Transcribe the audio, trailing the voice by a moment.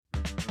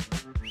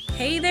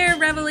Hey there,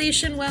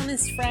 Revelation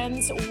Wellness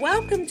friends.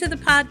 Welcome to the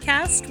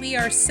podcast. We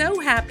are so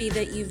happy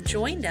that you've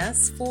joined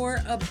us for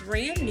a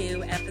brand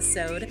new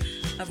episode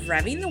of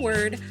Revving the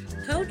Word,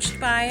 coached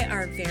by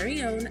our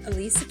very own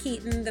Elisa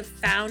Keaton, the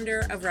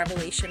founder of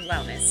Revelation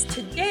Wellness.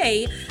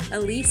 Today,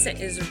 Elisa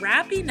is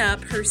wrapping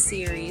up her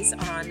series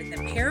on the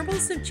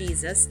parables of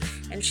Jesus,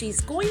 and she's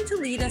going to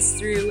lead us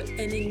through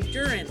an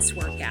endurance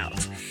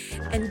workout.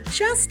 And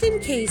just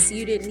in case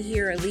you didn't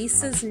hear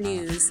Elisa's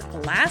news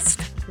last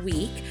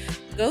week,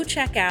 go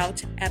check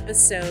out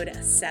episode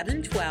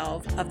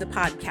 712 of the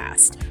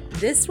podcast.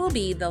 This will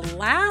be the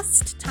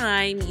last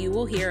time you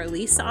will hear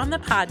Elisa on the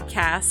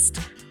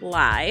podcast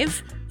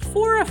live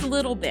for a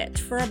little bit,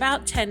 for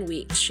about 10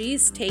 weeks.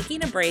 She's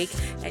taking a break,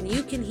 and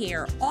you can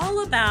hear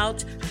all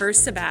about her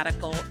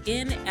sabbatical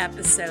in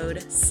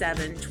episode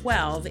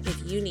 712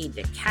 if you need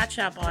to catch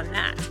up on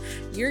that.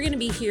 You're going to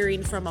be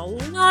hearing from a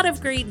lot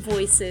of great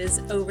voices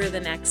over the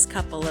next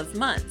couple of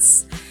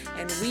months,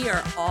 and we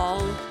are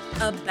all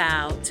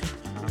about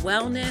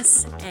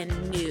wellness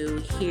and new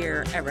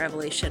here at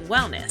Revelation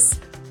Wellness.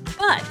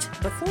 But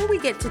before we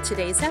get to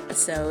today's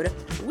episode,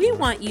 we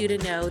want you to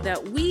know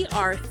that we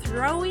are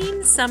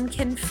throwing some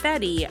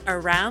confetti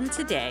around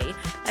today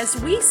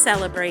as we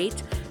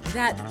celebrate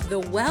that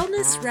the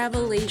Wellness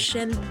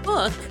Revelation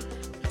book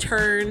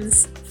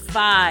turns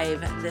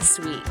 5 this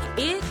week.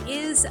 It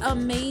is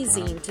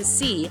amazing to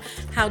see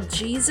how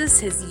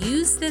Jesus has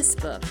used this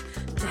book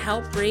to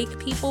help break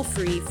people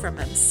free from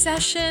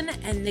obsession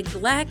and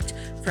neglect,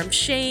 from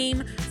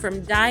shame,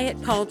 from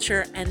diet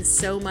culture, and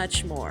so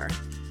much more.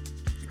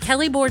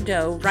 Kelly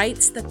Bordeaux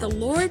writes that the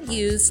Lord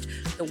used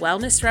the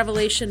Wellness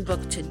Revelation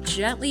book to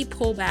gently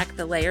pull back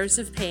the layers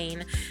of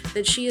pain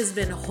that she has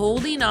been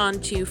holding on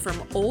to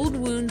from old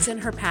wounds in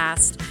her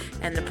past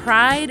and the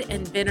pride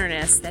and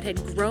bitterness that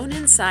had grown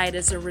inside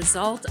as a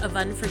result of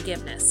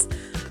unforgiveness.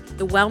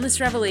 The Wellness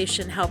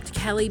Revelation helped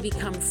Kelly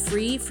become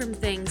free from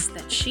things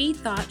that she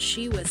thought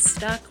she was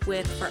stuck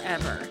with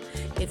forever.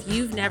 If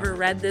you've never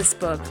read this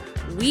book,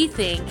 we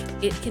think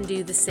it can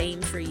do the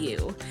same for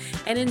you.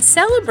 And in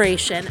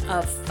celebration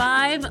of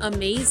 5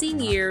 amazing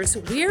years,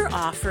 we're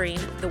offering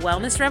the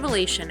Wellness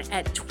Revelation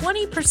at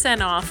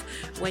 20% off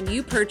when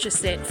you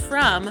purchase it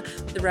from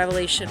the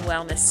Revelation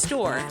Wellness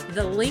store.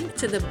 The link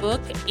to the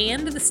book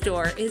and the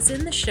store is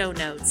in the show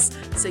notes,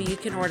 so you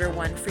can order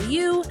one for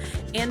you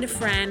and a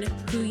friend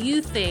who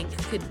you think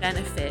could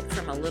benefit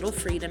from a little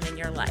freedom in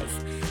your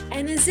life.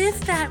 And as if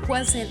that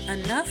wasn't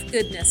enough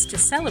goodness to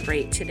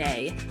celebrate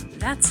today,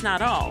 that's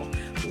not all.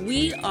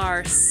 We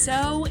are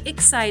so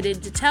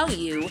excited to tell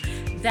you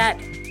that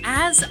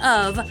as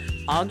of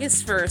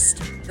August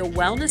 1st, the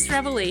Wellness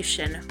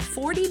Revelation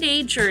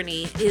 40-day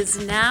journey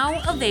is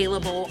now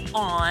available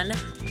on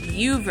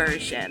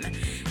YouVersion,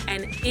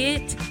 and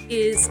it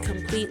is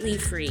completely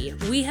free.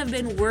 We have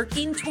been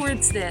working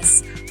towards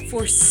this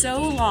for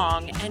so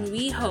long, and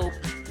we hope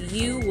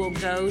you will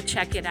go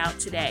check it out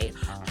today.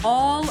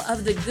 All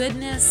of the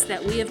goodness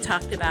that we have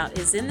talked about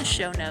is in the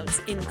show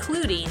notes,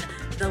 including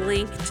the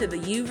link to the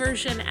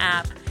YouVersion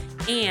app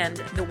and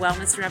the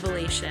Wellness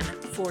Revelation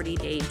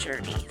 40-day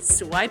journey.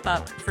 Swipe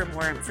up for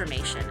more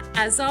information.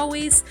 As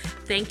always,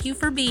 thank you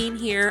for being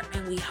here,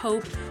 and we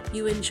hope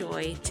you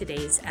enjoy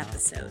today's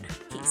episode.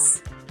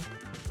 Peace.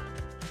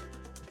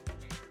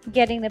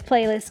 Getting the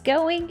playlist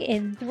going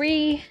in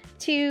 3,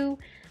 2,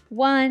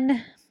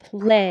 1,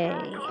 play.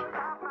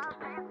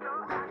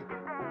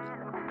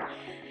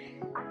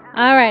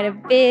 All right, a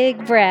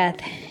big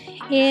breath.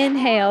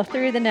 Inhale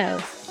through the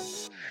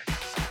nose.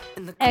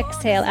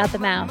 Exhale out the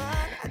mouth.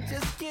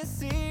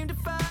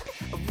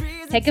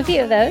 Take a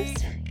few of those.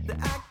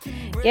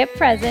 Get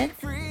present.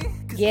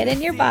 Get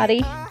in your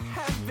body.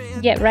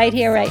 Get right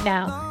here, right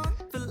now.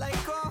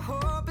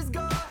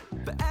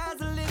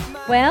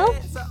 Well,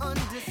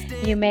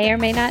 you may or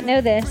may not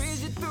know this,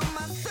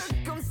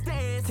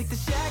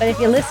 but if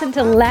you listened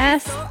to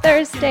last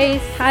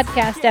Thursday's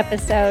podcast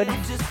episode,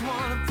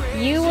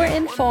 you were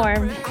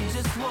informed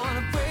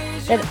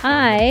that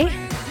I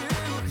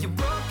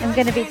am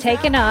going to be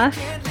taken off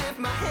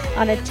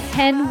on a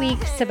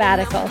 10-week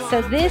sabbatical.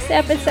 So this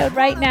episode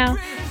right now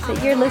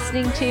that you're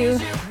listening to,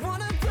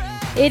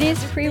 it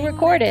is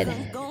pre-recorded.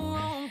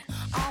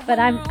 But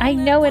I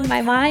know in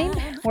my mind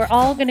we're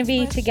all going to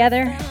be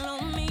together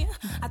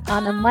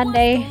on a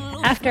Monday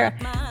after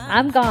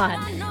I'm gone.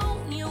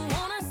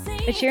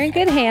 But you're in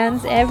good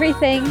hands.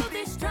 Everything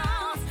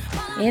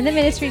in the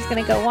ministry is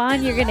going to go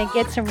on. You're going to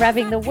get some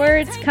Revving the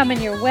Words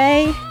coming your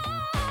way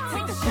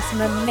with some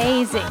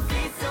amazing,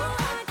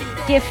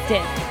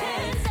 gifted,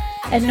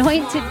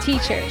 anointed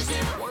teachers.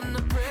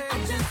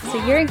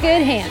 So you're in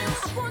good hands.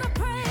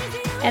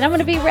 And I'm going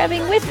to be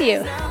revving with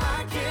you.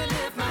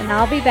 And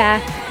I'll be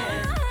back.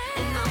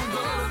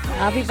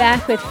 I'll be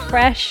back with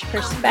fresh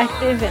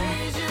perspective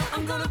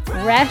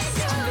and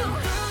rest.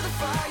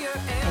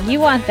 And you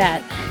want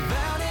that.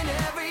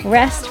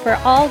 Rest for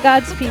all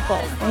God's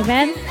people.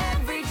 Amen?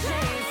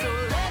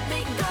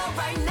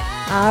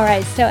 All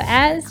right, so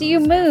as you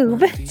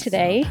move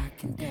today,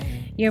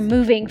 you're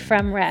moving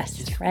from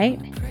rest, right?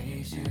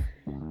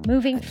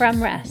 Moving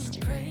from rest.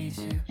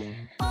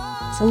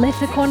 So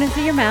lift the corners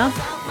of your mouth.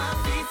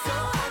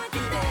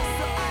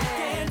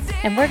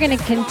 And we're going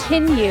to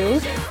continue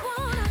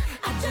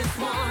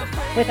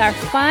with our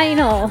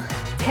final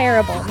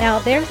parable. Now,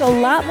 there's a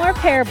lot more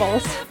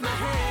parables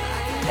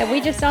that we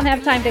just don't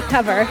have time to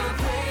cover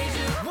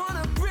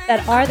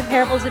that are the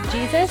parables of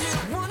Jesus.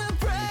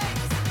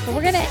 But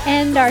we're going to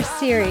end our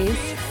series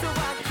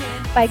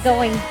by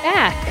going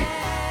back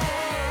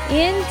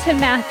into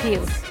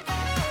Matthew.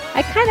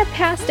 I kind of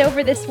passed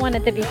over this one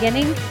at the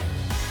beginning,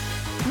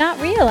 not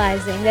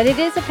realizing that it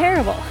is a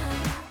parable.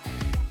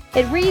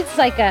 It reads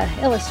like an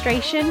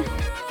illustration,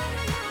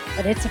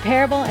 but it's a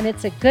parable and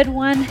it's a good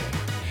one.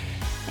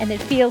 And it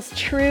feels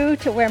true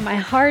to where my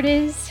heart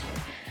is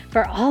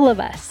for all of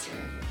us.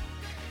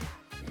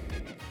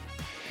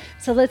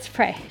 So let's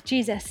pray.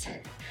 Jesus,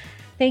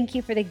 thank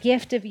you for the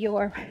gift of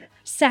your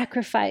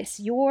sacrifice,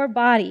 your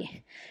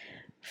body,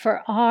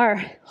 for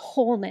our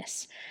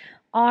wholeness,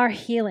 our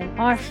healing,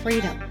 our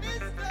freedom.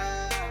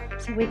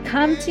 So we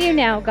come to you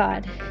now,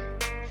 God,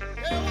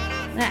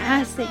 and I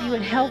ask that you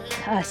would help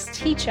us,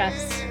 teach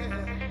us.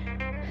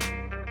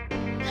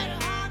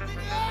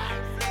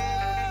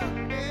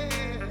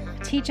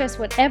 Teach us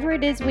whatever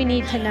it is we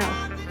need to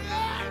know.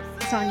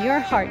 It's on your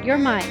heart, your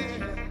mind,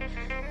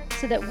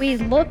 so that we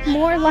look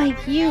more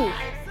like you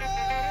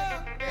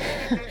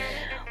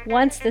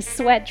once the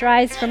sweat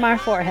dries from our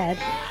forehead.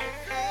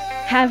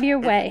 Have your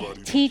way.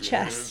 Teach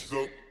us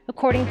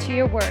according to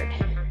your word.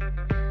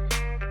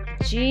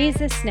 In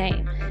Jesus'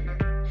 name,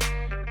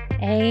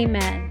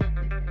 amen.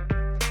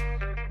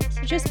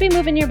 So just be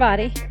moving your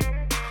body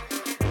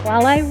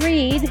while I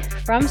read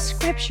from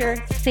Scripture.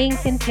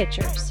 Think in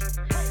pictures.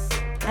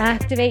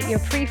 Activate your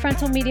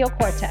prefrontal medial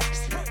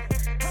cortex.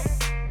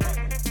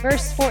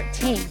 Verse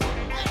 14,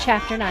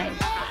 chapter 9.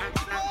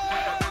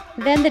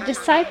 Then the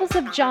disciples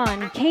of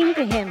John came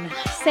to him,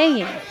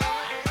 saying,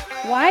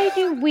 "Why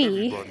do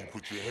we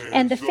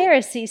and the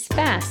Pharisees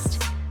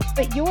fast,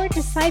 but your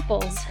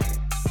disciples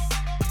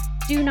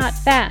do not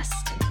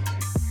fast?"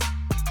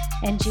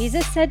 And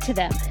Jesus said to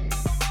them,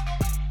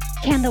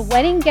 "Can the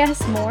wedding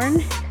guests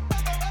mourn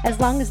as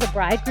long as the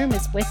bridegroom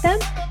is with them?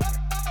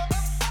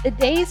 The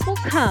days will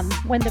come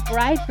when the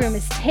bridegroom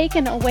is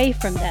taken away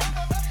from them,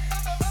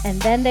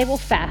 and then they will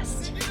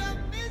fast.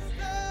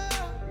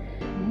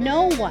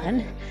 No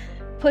one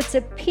puts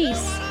a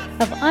piece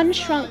of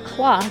unshrunk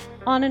cloth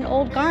on an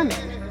old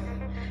garment,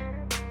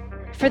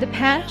 for the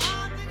patch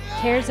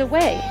tears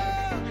away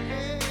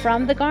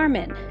from the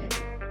garment,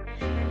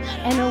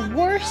 and a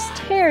worse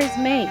tear is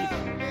made.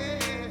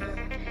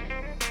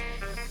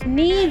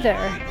 Neither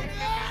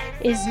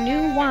is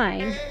new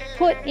wine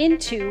put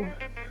into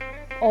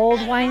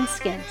old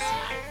wineskins.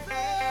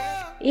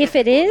 If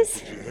it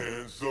is,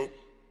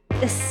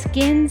 the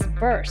skins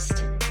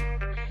burst,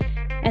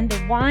 and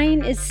the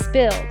wine is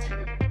spilled,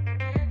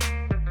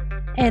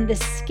 and the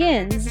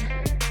skins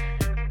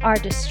are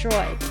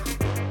destroyed.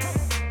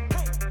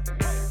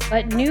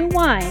 But new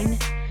wine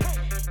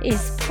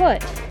is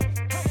put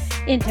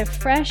into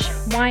fresh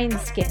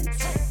wineskins,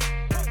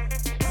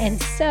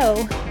 and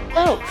so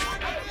both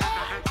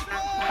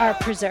are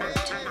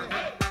preserved."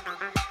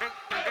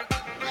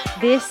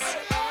 This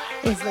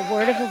is the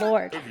word of the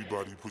Lord.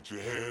 Everybody put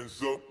your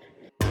hands up.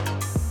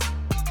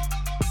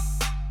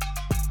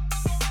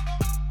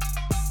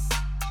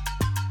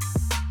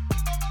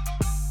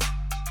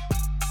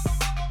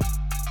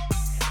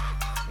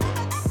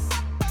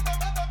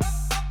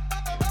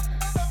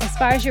 As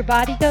far as your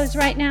body goes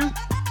right now,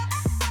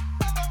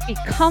 be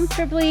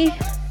comfortably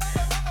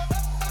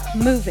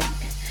moving.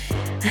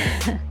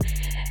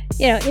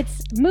 It's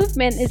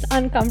movement is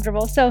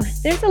uncomfortable, so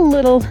there's a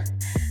little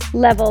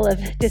level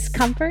of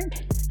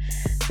discomfort,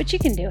 but you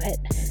can do it.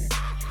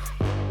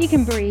 You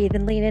can breathe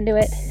and lean into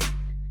it.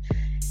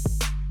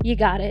 You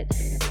got it.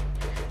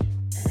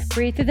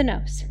 Breathe through the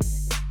nose,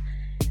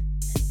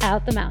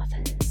 out the mouth.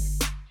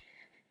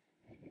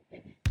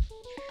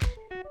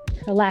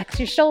 Relax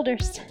your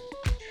shoulders.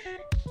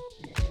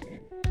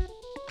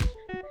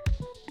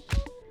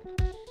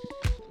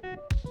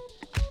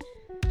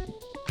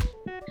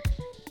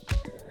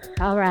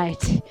 All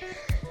right.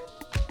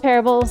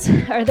 Parables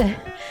are the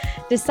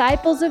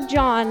disciples of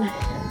John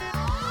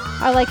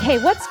are like, "Hey,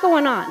 what's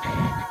going on?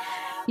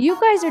 You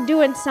guys are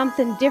doing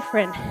something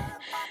different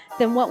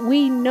than what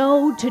we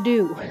know to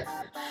do."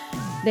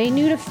 They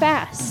knew to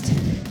fast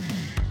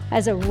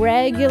as a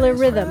regular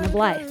rhythm of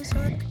life.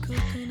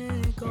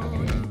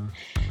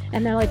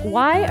 And they're like,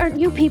 "Why aren't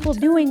you people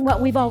doing what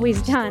we've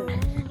always done?"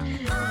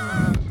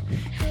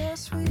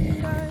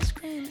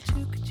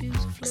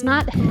 It's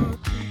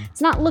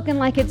not looking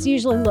like it's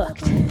usually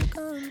looked.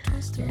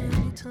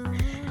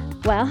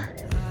 Well,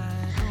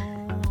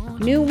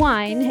 new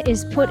wine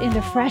is put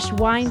into fresh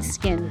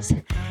wineskins,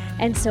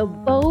 and so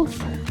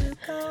both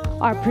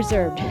are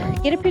preserved.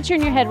 Get a picture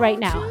in your head right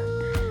now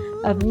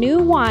of new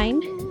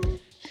wine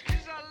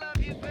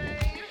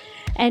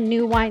and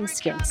new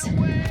wineskins.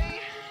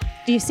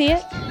 Do you see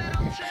it?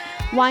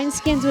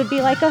 Wineskins would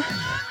be like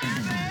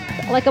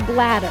a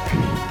bladder.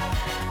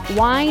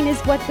 Wine is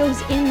what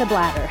goes in the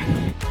bladder.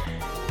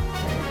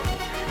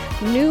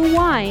 New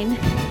wine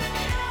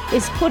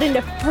is put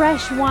into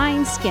fresh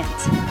wineskins.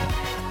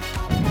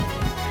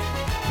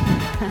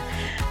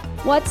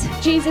 What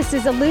Jesus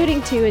is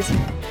alluding to is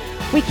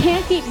we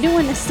can't keep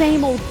doing the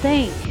same old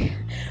thing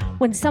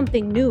when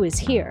something new is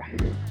here.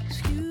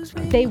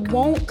 They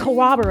won't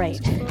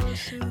corroborate.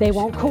 They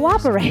won't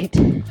cooperate.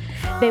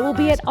 They will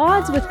be at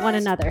odds with one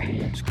another.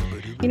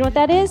 You know what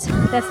that is?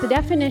 That's the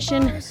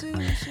definition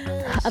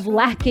of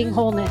lacking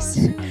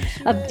wholeness,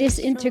 of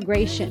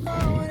disintegration.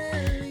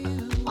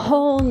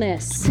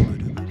 Wholeness.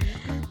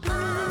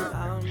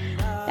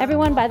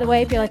 Everyone, by the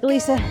way, if you're like,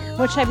 Lisa,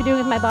 what should I be doing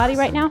with my body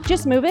right now?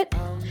 Just move it.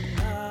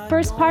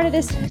 First part of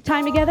this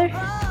time together,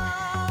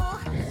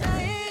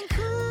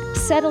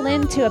 settle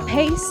into a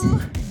pace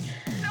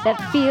that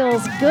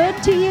feels good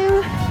to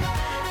you,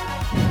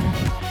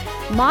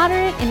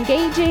 moderate,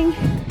 engaging.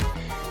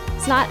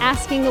 It's not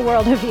asking the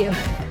world of you.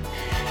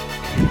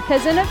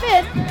 Because in a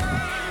bit,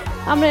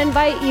 I'm going to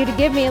invite you to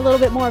give me a little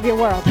bit more of your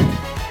world.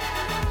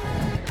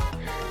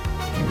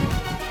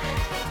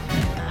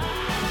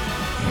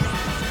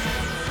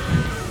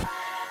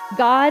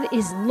 God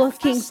is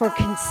looking for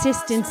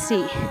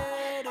consistency,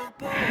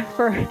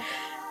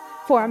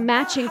 for a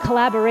matching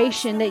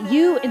collaboration that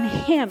you and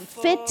Him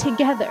fit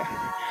together.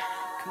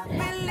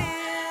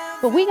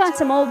 But we got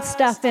some old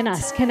stuff in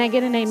us. Can I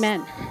get an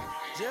amen?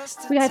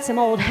 We got some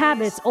old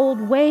habits,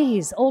 old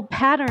ways, old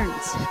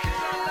patterns.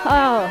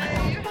 Oh,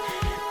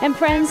 and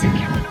friends,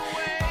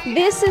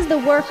 this is the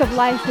work of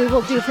life we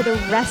will do for the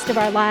rest of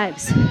our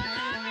lives.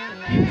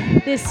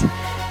 This,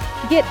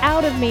 get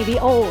out of me the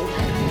old.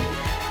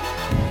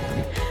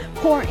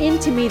 Pour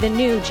into me the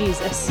new,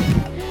 Jesus,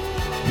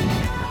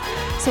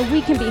 so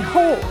we can be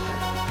whole.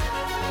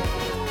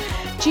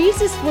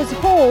 Jesus was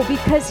whole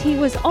because He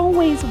was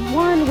always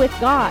one with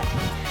God.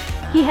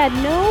 He had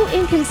no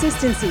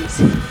inconsistencies.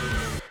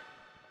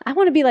 I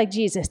want to be like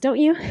Jesus, don't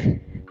you?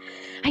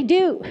 I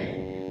do.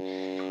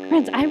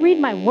 Friends, I read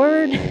my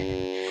word.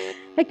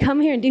 I come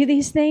here and do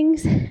these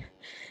things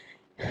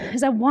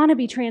because I want to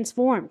be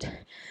transformed.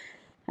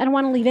 I don't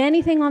want to leave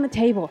anything on the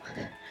table.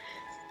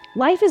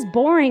 Life is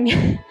boring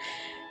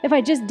if I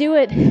just do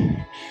it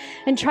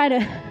and try to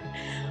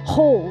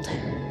hold,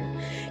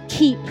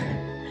 keep,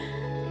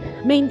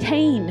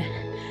 maintain.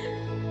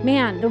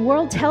 Man, the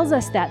world tells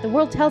us that. The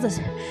world tells us,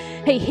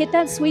 hey, hit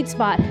that sweet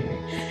spot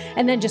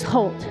and then just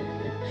hold.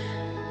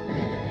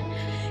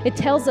 It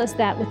tells us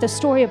that with the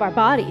story of our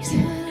bodies.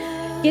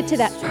 Get to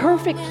that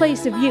perfect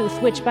place of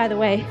youth, which, by the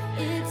way,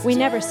 we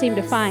never seem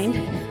to find,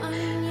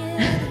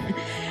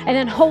 and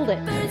then hold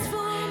it.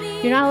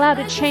 You're not allowed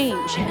to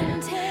change.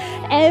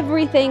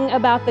 Everything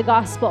about the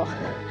gospel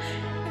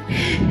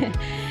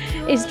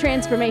is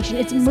transformation.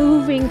 It's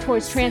moving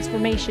towards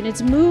transformation.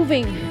 It's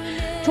moving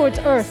towards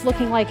earth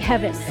looking like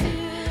heaven.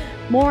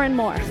 More and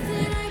more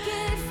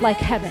like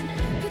heaven.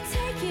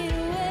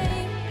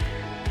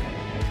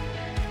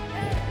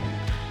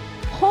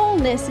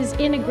 Wholeness is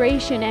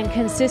integration and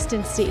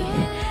consistency.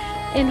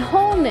 In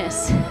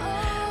wholeness,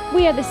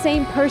 we are the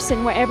same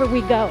person wherever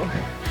we go,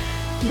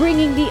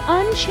 bringing the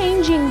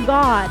unchanging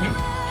God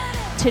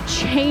to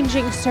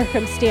changing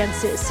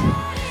circumstances.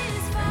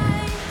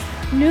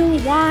 New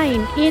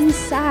wine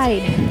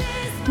inside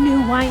new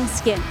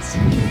wineskins.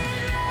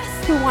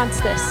 Who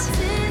wants this?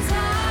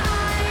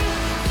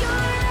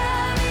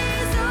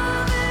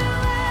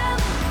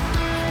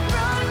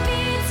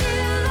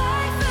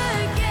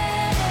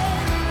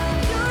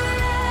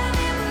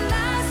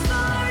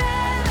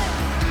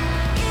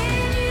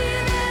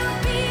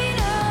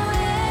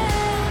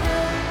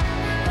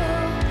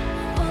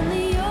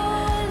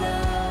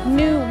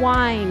 New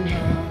wine.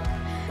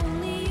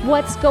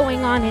 What's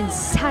going on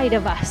inside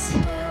of us?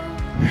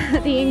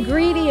 The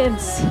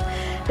ingredients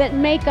that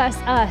make us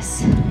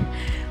us.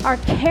 Our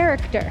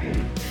character.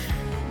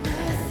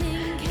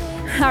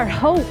 Our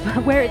hope,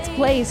 where it's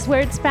placed,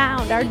 where it's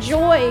found. Our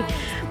joy,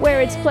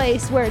 where it's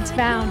placed, where it's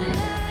found.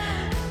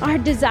 Our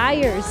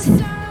desires.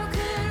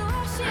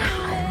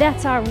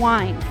 That's our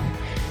wine.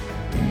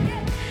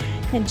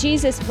 And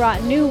Jesus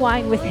brought new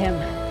wine with Him.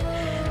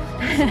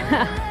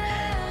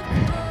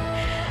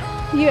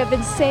 You have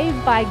been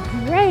saved by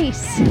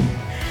grace,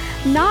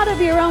 not of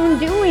your own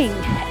doing,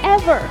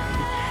 ever.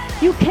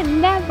 You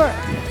can never,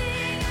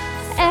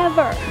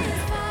 ever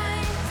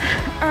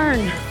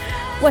earn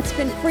what's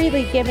been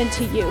freely given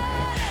to you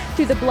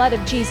through the blood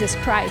of Jesus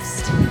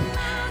Christ.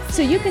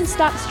 So you can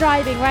stop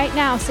striving right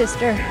now,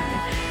 sister.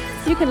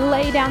 You can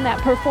lay down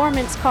that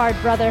performance card,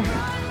 brother.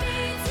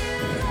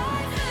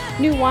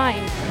 New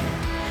wine.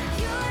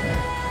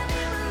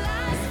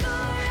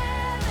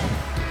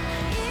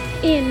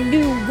 In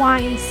new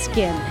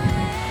wineskin.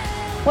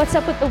 What's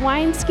up with the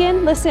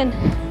wineskin? Listen.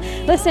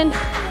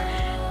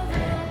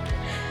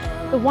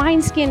 The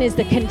wineskin is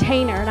the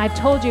container, and I've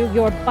told you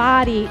your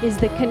body is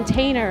the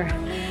container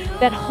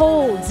that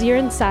holds your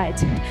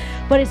insides.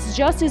 But it's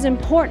just as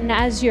important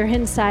as your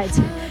insides,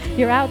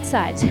 your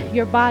outsides,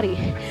 your body.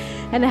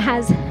 And it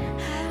has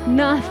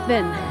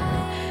nothing,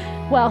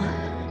 well,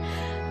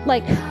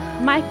 like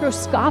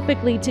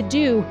microscopically to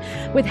do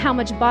with how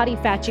much body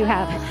fat you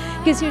have.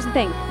 Because here's the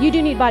thing, you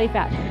do need body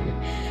fat.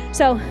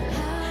 So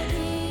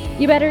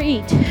you better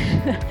eat.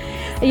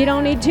 You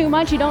don't need too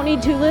much, you don't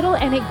need too little,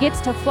 and it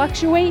gets to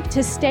fluctuate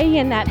to stay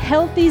in that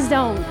healthy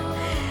zone.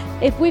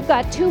 If we've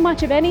got too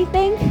much of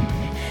anything,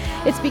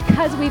 it's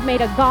because we've made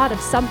a god of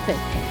something.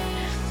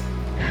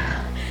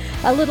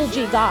 A little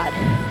g god.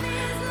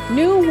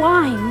 New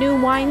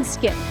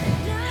wineskin.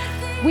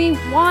 We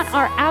want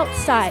our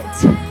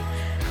outsides,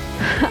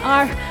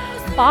 our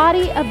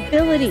body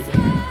ability,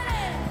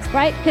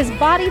 right? Because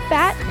body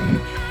fat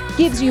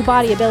gives you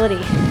body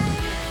ability.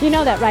 You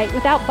know that, right?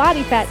 Without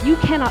body fat, you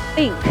cannot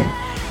think.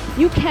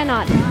 You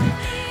cannot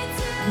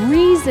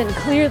reason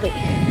clearly.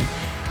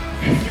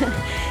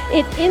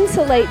 It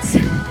insulates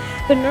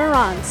the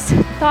neurons,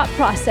 thought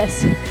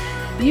process.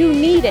 You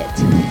need it.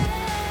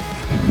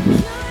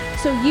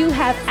 So you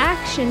have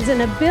actions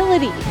and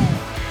ability,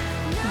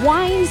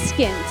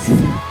 wineskins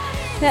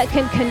that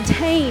can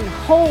contain,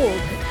 hold,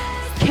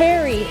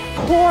 carry,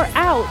 pour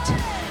out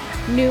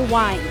new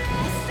wine.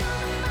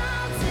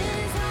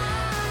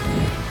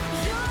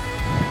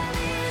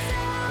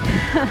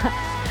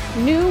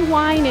 New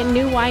wine and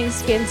new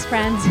wineskins,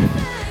 friends.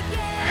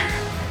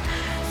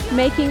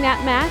 Making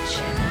that match,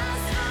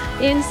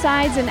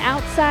 insides and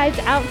outsides,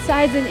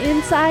 outsides and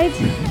insides,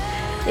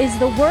 is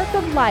the work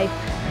of life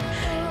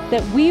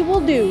that we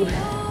will do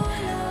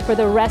for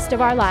the rest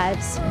of our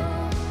lives.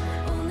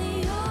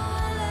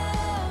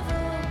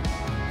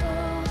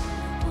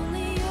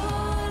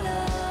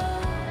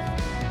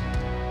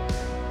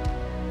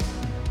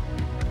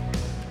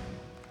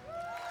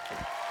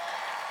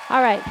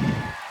 All right.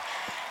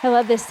 I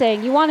love this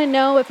saying. You want to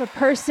know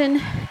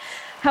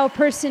how a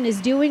person is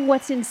doing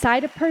what's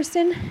inside a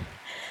person?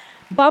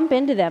 Bump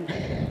into them.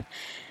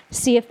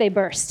 See if they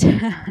burst.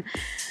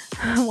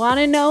 Want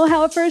to know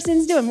how a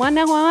person's doing? Want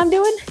to know how I'm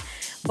doing?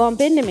 Bump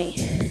into me.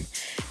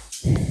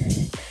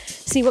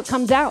 See what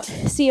comes out.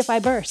 See if I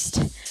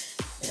burst.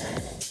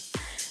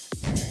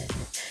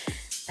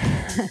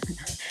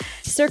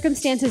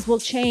 Circumstances will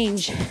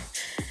change,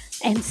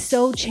 and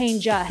so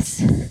change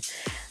us.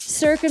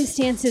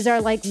 Circumstances are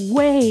like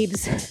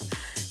waves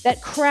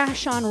that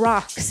crash on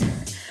rocks.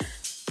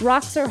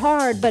 Rocks are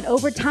hard, but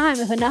over time,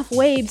 if enough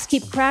waves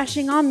keep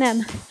crashing on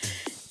them,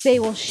 they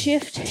will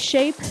shift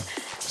shape,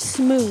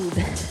 smooth.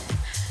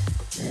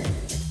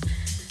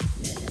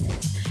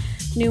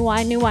 New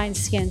wine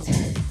skins.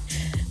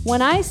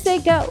 When I say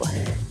go,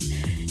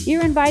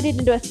 you're invited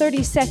into a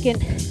 30-second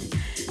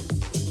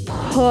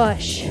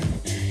push.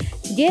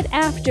 Get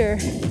after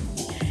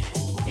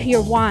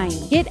your wine.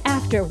 Get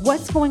after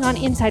what's going on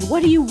inside.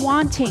 What are you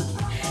wanting?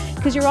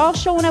 Because you're all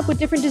showing up with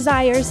different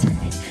desires.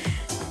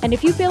 And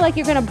if you feel like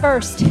you're going to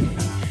burst,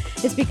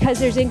 it's because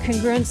there's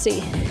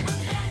incongruency.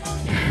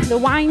 The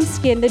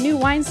wineskin, the new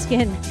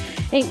wineskin,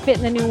 ain't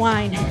fitting the new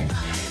wine.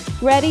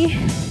 Ready,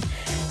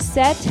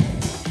 set,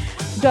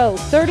 go.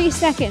 30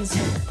 seconds.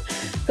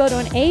 Go to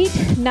an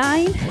 8,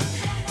 9,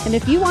 and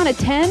if you want a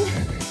 10,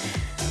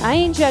 I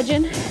ain't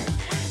judging.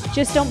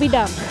 Just don't be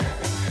dumb.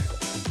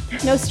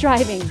 No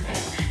striving.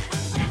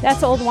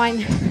 That's old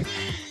wine.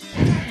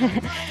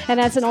 And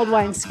that's an old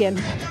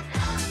wineskin.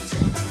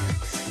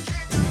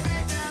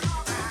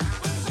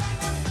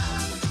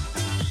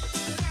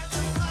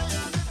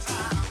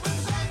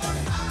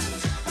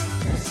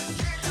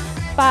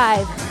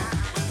 Five,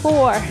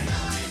 4,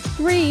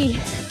 3,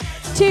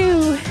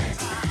 2,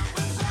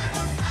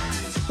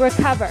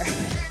 recover.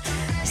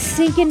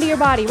 Sink into your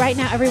body right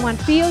now, everyone.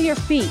 Feel your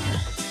feet.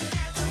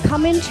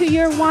 Come into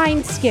your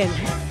wineskin.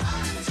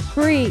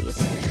 Breathe.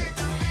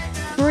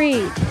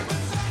 Breathe.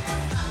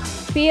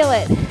 Feel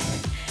it.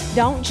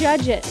 Don't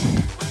judge it.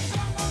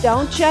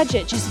 Don't judge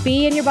it. Just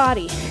be in your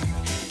body.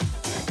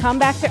 Come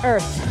back to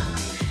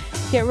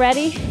earth. Get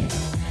ready.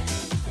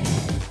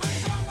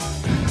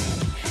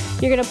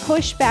 You're going to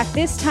push back.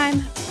 This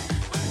time,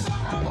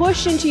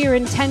 push into your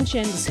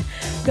intentions.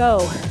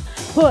 Go.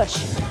 Push.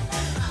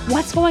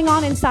 What's going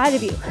on inside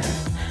of you?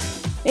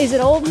 Is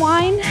it old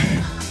wine?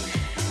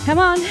 Come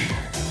on.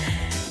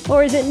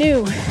 Or is it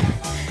new?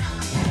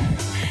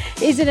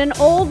 Is it an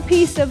old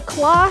piece of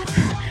cloth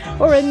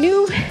or a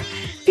new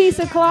piece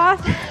of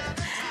cloth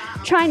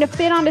trying to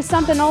fit onto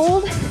something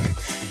old?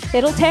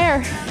 It'll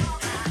tear.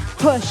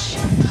 Push.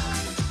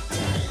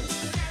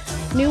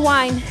 New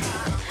wine.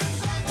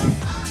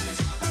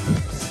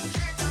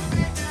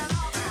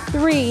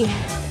 3,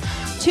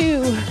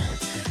 2,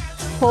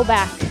 pull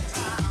back.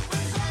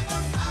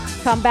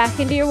 Come back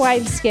into your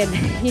wineskin.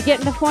 You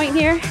getting the point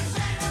here?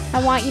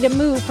 I want you to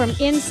move from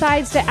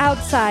insides to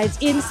outsides,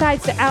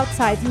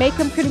 make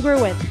them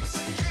congruent.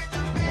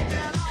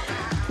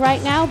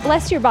 Right now,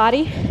 bless your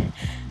body.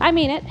 I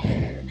mean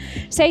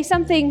it. Say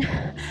something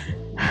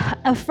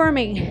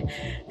affirming,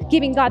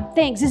 giving God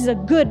thanks. This is a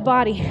good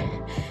body.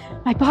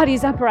 My body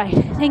is upright.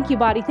 Thank you,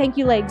 body. Thank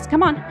you, legs.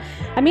 Come on.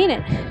 I mean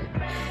it.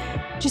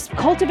 Just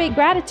cultivate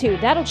gratitude.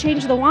 That'll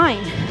change the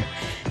wine.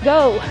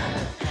 Go.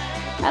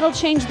 That'll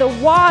change the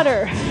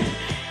water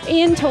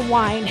into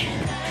wine.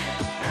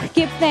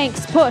 Give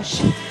thanks.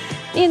 Push.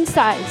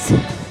 Insides.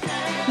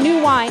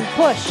 New wine,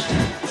 push.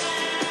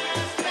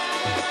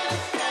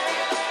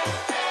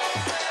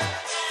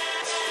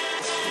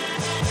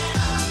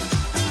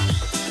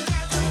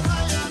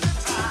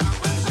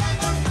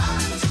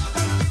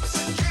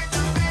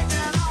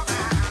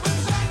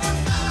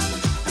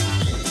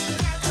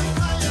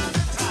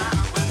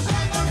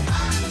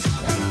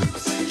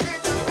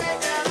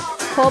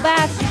 Pull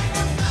back.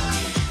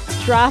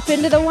 Drop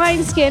into the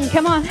wineskin.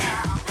 Come on.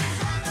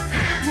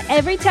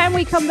 Every time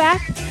we come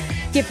back,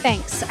 give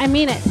thanks. I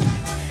mean it.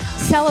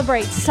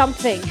 Celebrate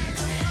something.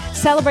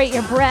 Celebrate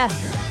your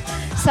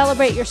breath.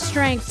 Celebrate your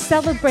strength.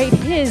 Celebrate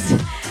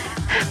his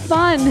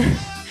fun.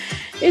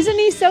 Isn't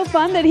he so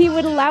fun that he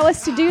would allow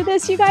us to do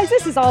this? You guys,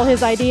 this is all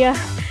his idea.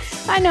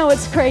 I know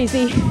it's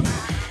crazy,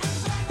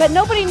 but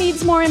nobody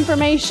needs more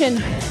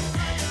information.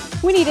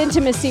 We need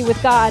intimacy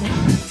with God.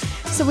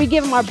 So we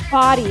give him our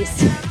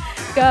bodies.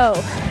 Go.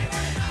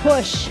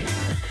 Push.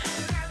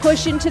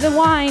 Push into the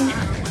wine.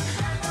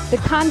 The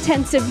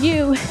contents of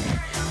you.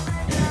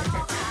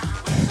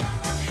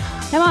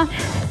 Come on.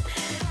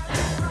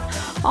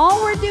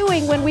 All we're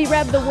doing when we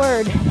rev the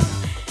word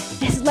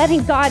is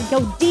letting God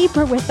go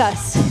deeper with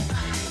us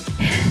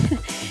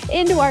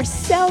into our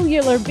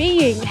cellular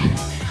being.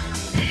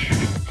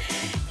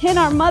 In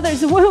our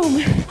mother's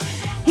womb,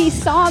 he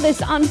saw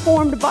this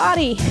unformed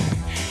body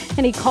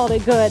and he called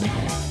it good.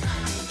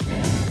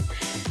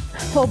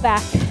 Pull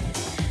back.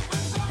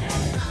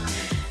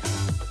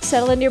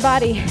 Settle into your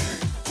body.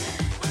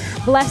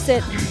 Bless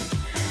it.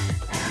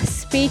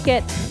 Speak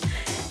it.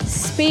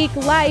 Speak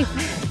life.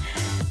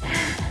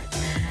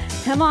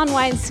 Come on,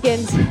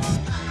 wineskins.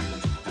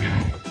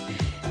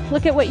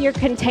 Look at what you're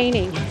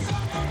containing.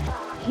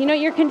 You know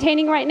what you're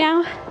containing right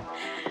now?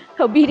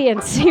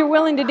 Obedience. You're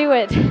willing to do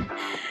it.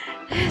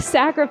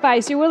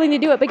 Sacrifice. You're willing to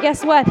do it. But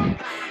guess what?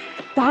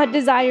 God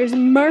desires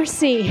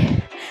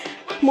mercy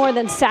more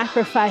than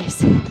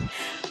sacrifice.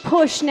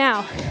 Push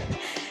now.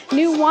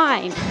 New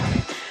wine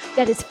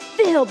that is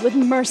filled with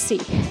mercy.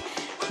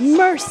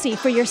 Mercy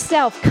for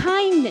yourself.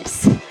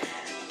 Kindness.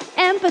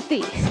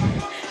 Empathy.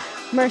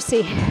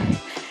 Mercy.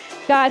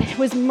 God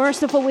was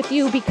merciful with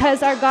you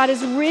because our God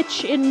is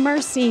rich in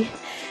mercy.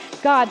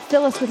 God,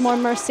 fill us with more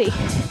mercy.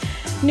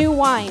 New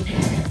wine.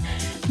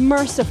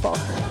 Merciful.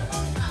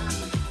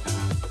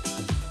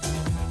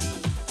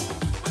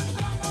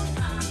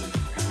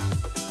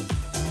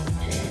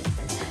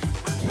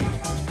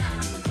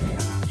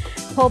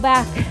 Pull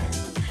back.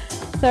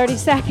 30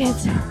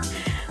 seconds.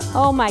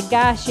 Oh my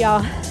gosh,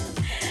 y'all.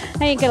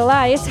 I ain't gonna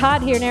lie, it's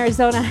hot here in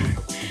Arizona.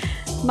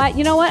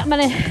 You know what? I'm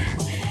gonna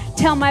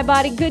tell my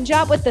body, good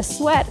job with the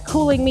sweat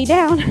cooling me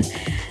down.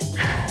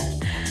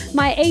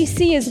 My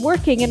AC is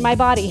working in my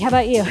body. How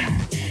about you?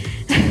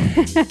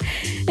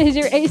 Is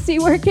your AC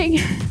working?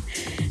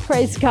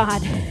 Praise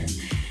God.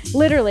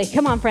 Literally,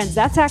 come on, friends.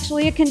 That's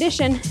actually a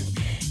condition.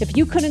 If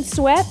you couldn't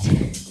sweat,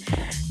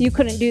 you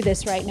couldn't do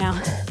this right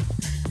now.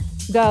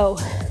 Go.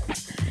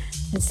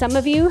 And some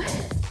of you,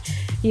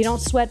 you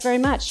don't sweat very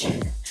much,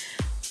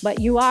 but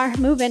you are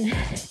moving.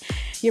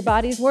 Your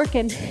body's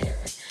working.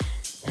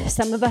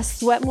 Some of us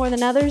sweat more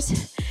than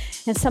others,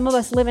 and some of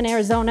us live in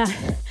Arizona.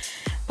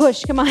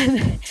 Push, come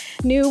on.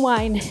 New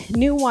wine,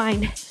 new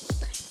wine.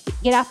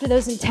 Get after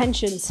those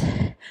intentions.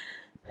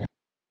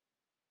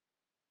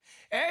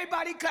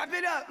 Everybody clap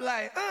it up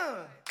like,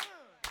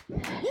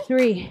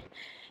 3,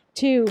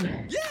 2.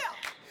 yeah.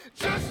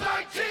 Just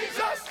like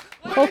Jesus.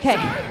 Okay.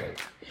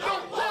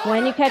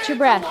 When you catch your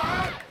breath,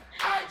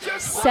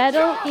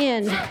 settle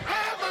in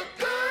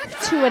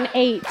to an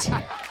 8.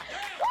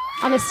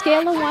 On a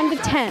scale of 1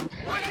 to 10,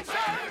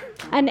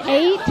 an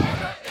 8,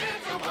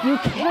 you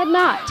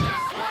cannot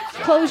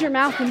close your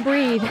mouth and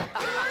breathe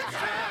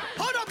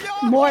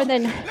more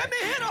than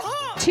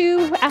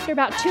 2. After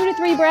about 2 to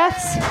 3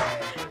 breaths,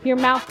 your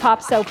mouth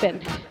pops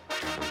open.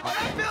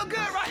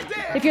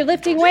 If you're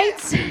lifting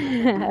weights,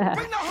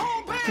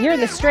 you're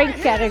in the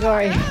strength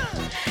category.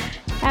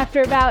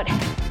 After about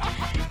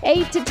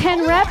 8 to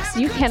 10 reps,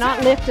 you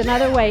cannot lift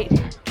another weight.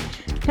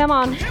 Come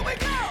on.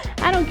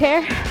 I don't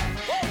care.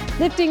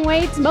 Lifting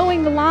weights,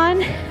 mowing the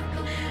lawn.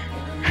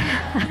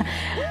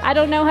 I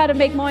don't know how to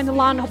make mowing the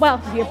lawn.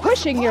 Well, if you're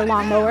pushing your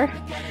lawnmower,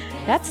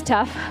 that's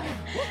tough.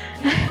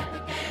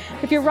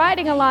 If you're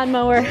riding a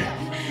lawnmower,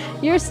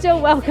 you're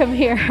still welcome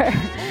here.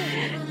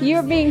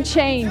 You're being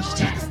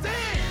changed.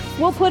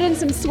 We'll put in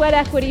some sweat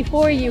equity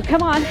for you.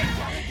 Come on.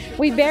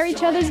 We bear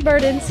each other's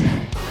burdens.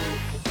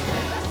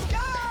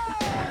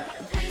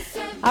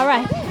 All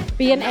right,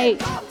 be an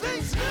 8.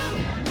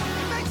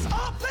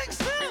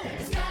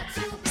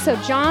 So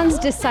John's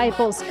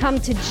disciples come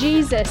to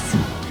Jesus,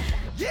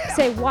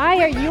 say, why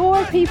are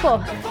your people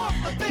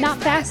not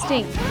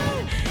fasting?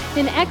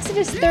 In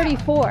Exodus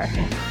 34,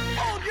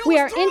 we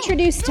are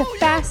introduced to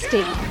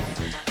fasting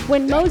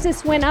when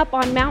Moses went up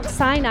on Mount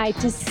Sinai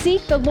to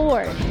seek the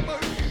Lord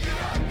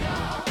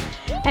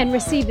and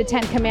receive the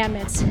 10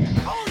 Commandments.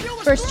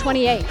 Verse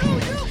 28,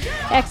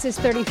 Exodus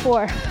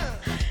 34.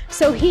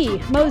 So he,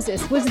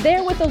 Moses, was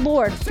there with the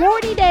Lord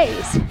 40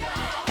 days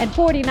and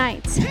 40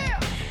 nights.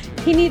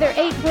 He neither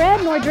ate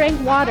bread nor drank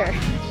water.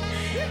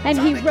 And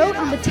he wrote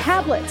on the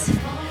tablets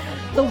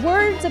the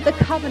words of the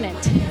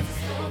covenant,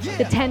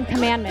 the 10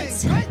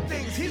 Commandments.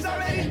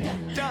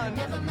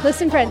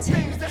 Listen, friends,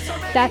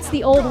 that's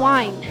the old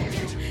wine,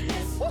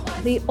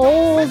 the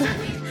Old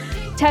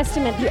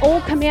Testament, the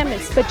old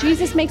commandments. But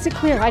Jesus makes it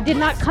clear, I did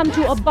not come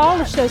to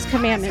abolish those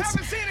commandments.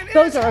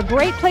 Those are a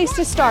great place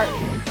to start.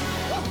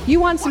 You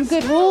want some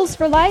good rules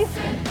for life?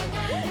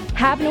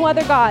 Have no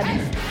other God.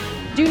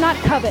 Do not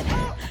covet.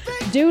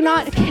 Do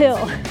not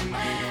kill.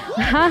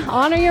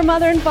 Honor your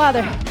mother and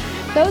father.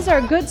 Those are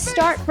a good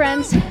start,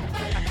 friends.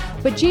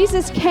 But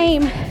Jesus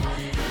came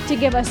to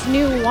give us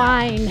new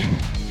wine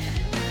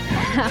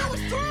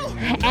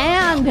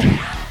and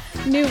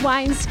new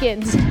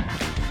wineskins.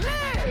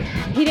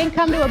 He didn't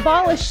come to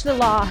abolish the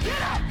law,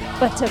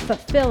 but to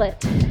fulfill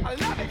it.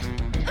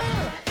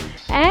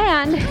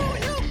 And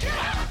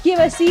give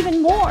us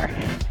even more.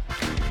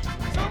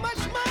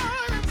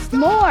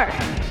 More.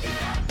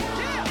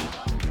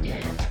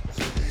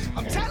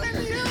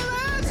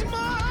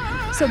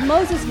 So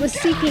Moses was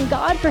seeking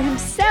God for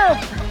himself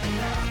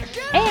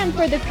and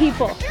for the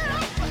people.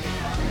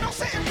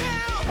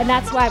 And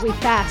that's why we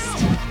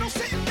fast.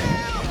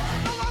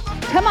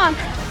 Come on,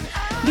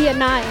 be a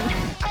 9.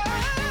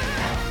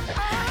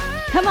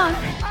 Come on.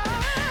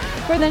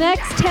 For the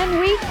next 10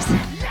 weeks,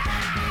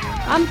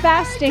 I'm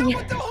fasting.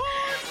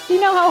 You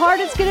know how hard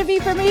it's going to be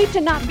for me to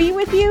not be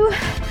with you?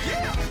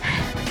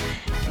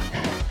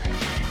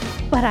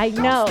 But I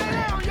know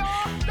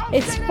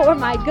it's for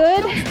my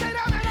good.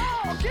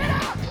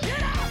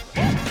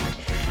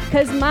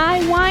 Because my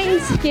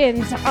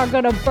wineskins are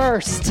going to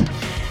burst.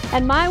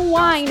 And my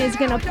wine is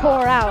going to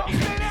pour out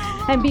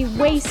and be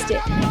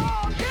wasted.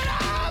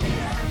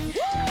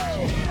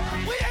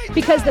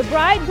 Because the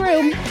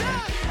bridegroom,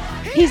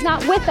 he's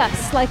not with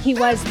us like he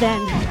was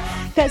then.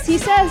 Because he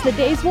says the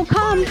days will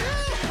come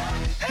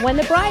when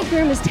the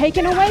bridegroom is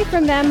taken away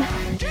from them,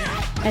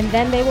 and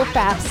then they will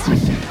fast.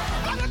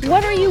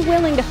 What are you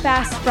willing to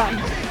fast from?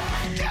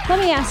 Let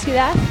me ask you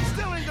that.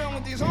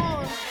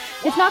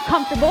 It's not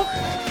comfortable.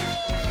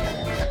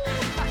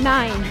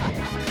 9.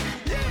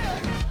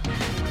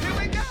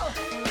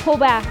 Pull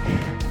back.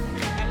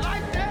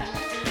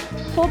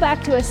 Pull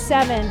back to a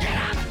 7.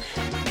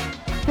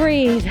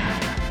 Breathe.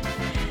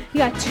 You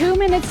got 2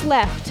 minutes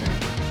left.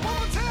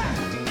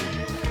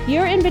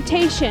 Your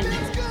invitation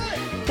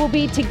will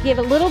be to give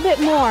a little bit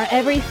more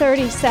every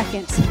 30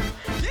 seconds.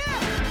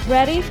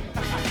 Ready?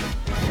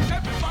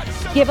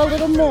 Give a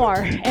little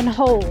more and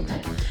hold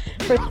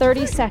for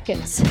 30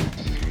 seconds.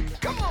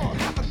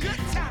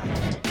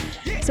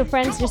 So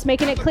friends, just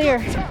making it clear,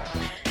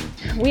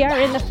 we are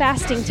in the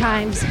fasting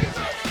times.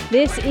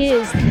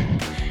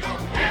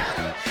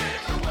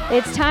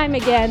 It's time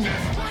again,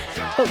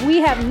 but we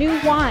have new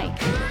wine.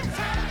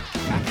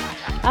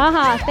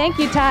 Thank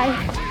you, Ty.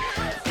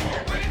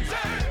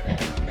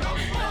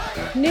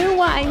 New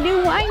wine,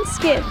 new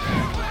wineskin.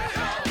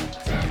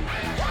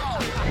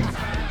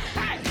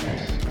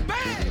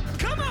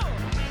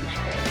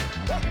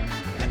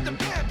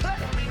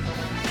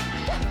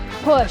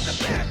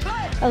 Push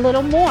a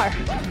little more.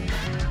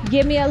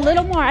 Give me a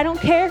little more. I don't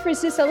care if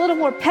it's just a little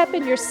more pep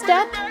in your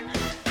step,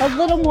 a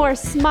little more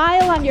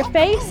smile on your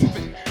face,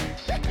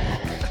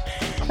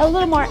 a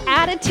little more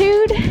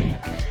attitude,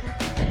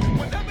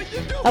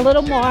 a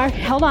little more.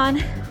 Hold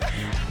on.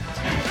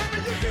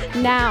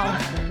 Now,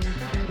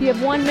 you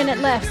have 1 minute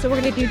left, so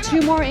we're going to do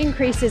 2 more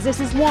increases.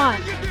 This is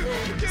 1.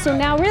 So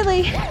now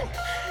really,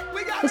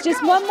 it's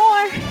just 1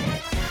 more.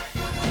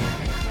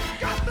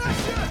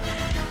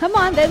 Come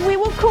on, then we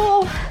will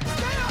cool.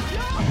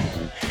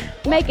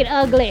 Make it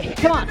ugly.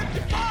 Come on.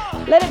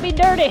 Let it be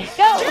dirty.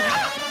 Go.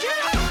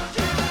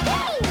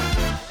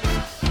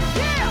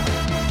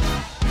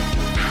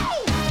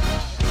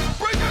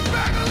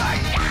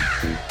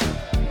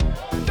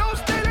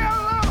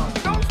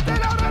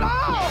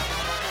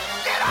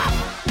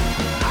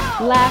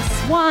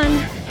 Last one.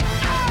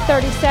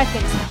 30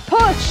 seconds.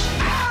 Push.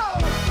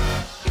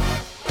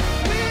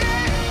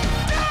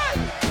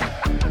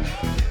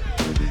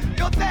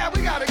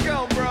 We gotta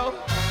go, bro.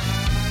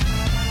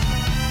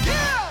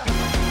 Yeah.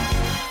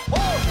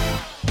 Woo.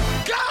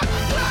 God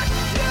bless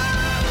you.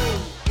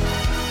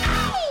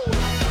 Ow.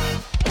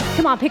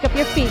 Come on, pick up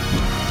your feet.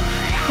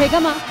 Pick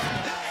them up.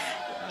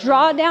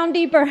 Draw down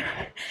deeper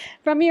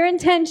from your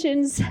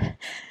intentions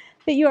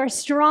that you are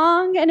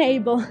strong and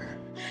able.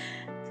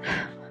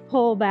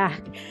 Pull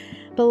back.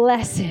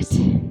 Bless it.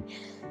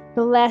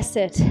 Bless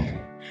it.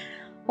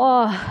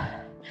 Oh.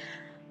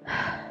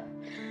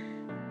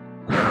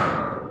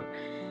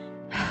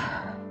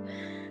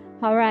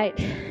 All right.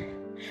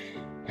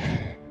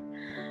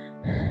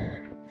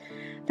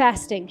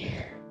 Fasting.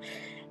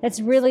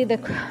 That's really the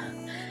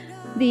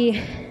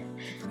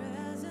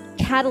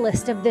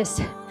catalyst of this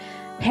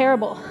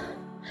parable.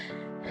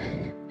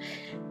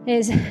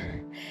 Is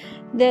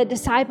the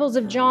disciples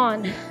of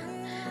John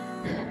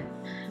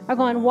are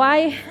going,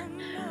 why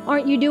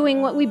aren't you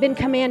doing what we've been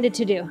commanded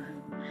to do?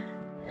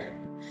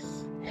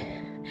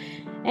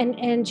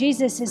 And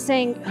Jesus is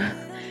saying,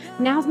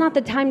 Now's not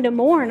the time to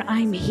mourn.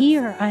 I'm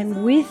here.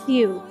 I'm with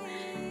you.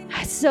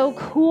 That's so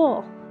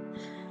cool.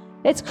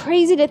 It's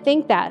crazy to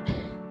think that.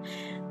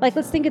 Like,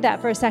 let's think of that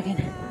for a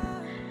second.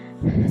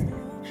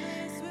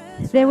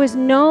 There was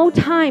no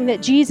time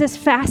that Jesus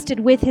fasted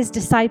with his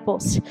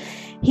disciples.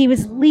 He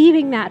was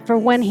leaving that for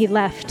when he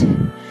left.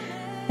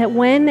 That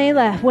when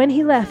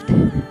he left,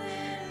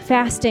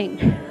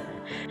 fasting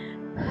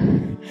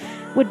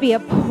would be a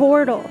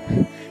portal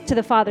to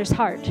the Father's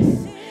heart,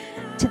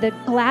 to the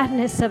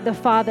gladness of the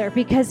Father,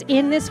 because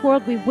in this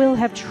world we will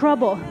have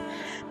trouble.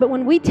 But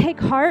when we take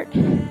heart,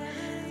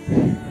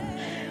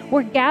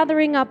 we're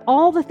gathering up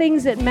all the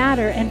things that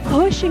matter and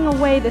pushing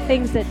away the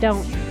things that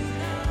don't.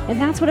 And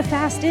that's what a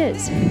fast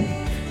is.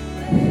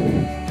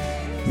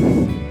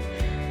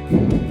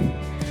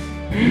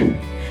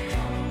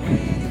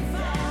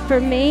 For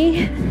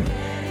me,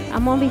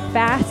 I'm only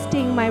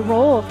fasting my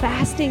role,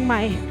 fasting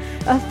my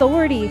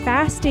authority,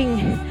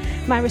 fasting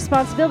my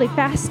responsibility,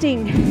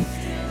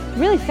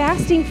 really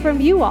fasting from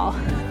you all.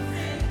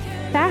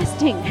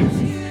 Fasting.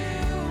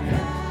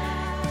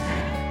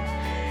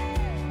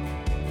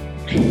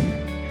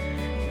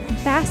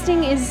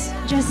 Fasting is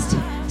just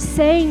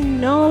saying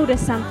no to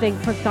something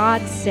for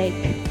God's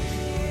sake.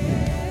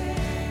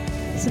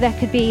 So that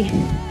could be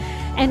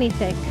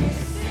anything.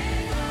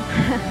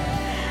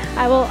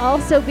 I will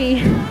also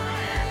be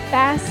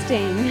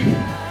fasting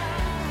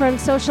from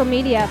social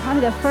media.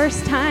 Probably the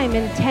first time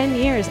in 10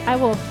 years, I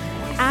will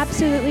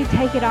absolutely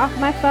take it off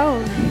my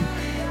phone.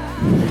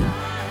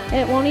 And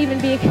it won't even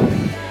be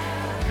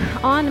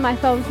on my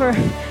phone for,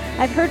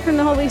 I've heard from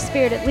the Holy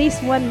Spirit, at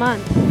least 1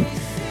 month.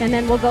 And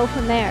then we'll go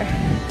from there.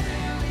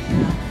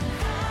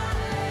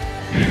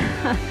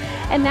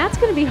 And that's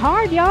going to be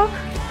hard, y'all.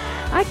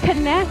 I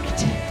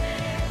connect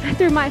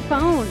through my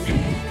phone.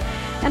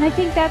 And I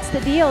think that's the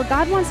deal.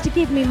 God wants to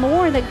give me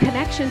more than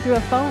connection through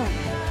a phone.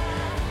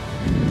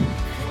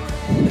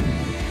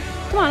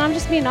 Come on, I'm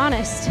just being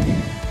honest.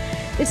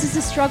 This is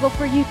a struggle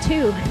for you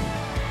too.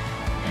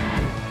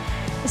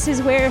 This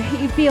is where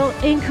you feel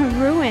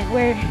incongruent,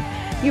 where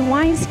your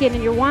wineskin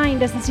and your wine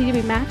doesn't seem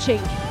to be matching.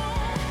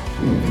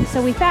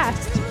 So we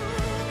fast.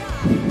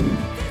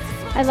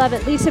 I love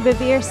it. Lisa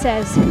Bevere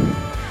says,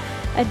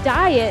 a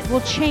diet will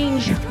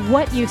change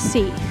what you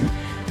see.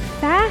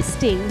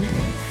 Fasting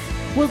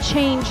will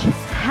change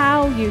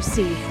how you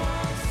see.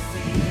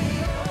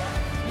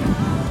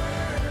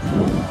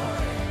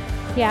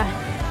 Yeah.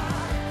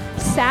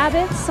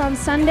 Sabbaths on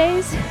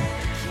Sundays,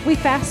 we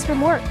fast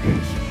from work.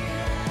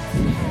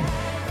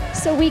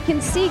 So we can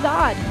see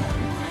God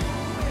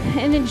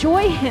and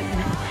enjoy Him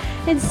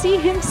and see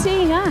Him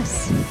seeing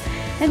us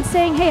and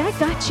saying, hey, I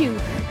got you.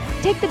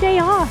 Take the day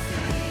off.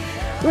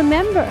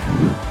 Remember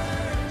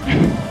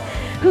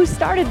who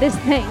started this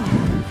thing.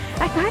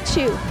 I got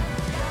you.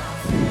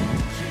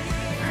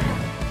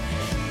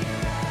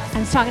 I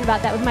was talking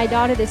about that with my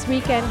daughter this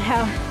weekend,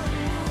 how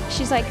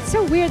she's like, it's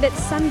so weird that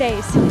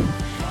Sundays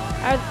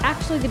are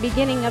actually the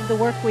beginning of the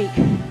work week.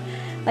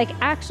 Like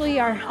actually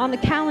are on the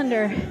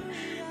calendar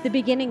the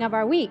beginning of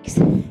our weeks,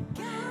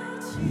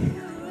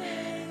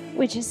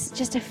 which is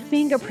just a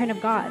fingerprint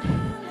of God.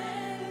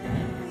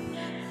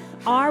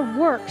 Our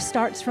work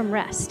starts from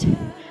rest.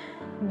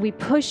 We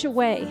push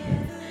away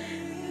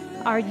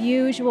our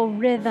usual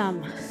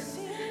rhythm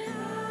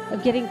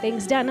of getting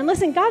things done. And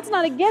listen, God's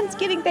not against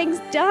getting things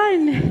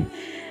done.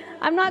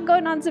 I'm not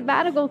going on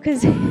sabbatical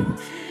because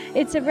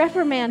it's a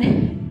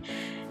reprimand.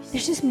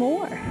 There's just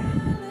more.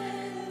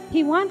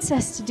 He wants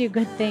us to do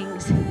good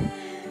things.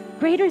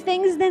 Greater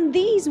things than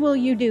these will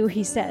you do,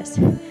 he says.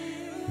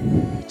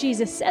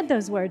 Jesus said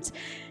those words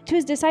to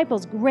his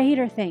disciples.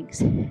 Greater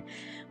things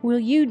will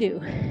you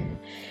do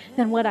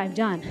than what I've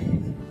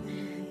done.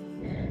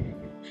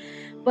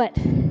 But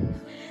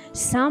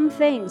some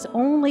things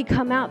only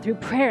come out through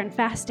prayer and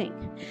fasting.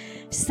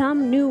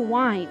 Some new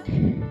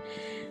wine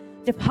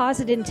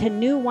deposited into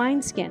new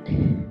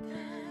wineskin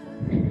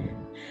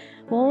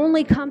will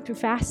only come through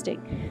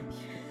fasting.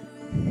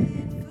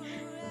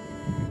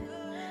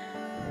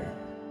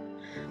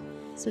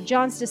 So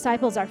John's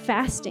disciples are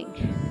fasting,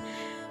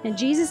 and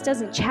Jesus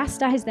doesn't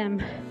chastise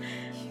them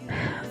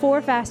for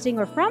fasting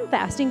or from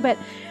fasting, but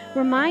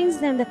reminds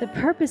them that the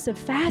purpose of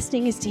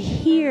fasting is to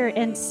hear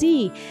and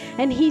see.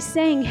 And he's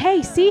saying,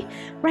 hey, see,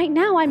 right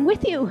now I'm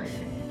with you.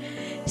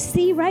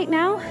 See right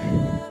now?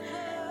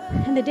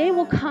 And the day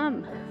will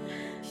come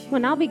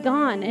when I'll be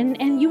gone,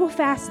 and you will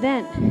fast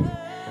then.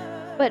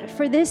 But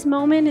for this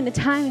moment in the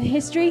time in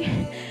history,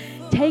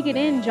 take it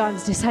in,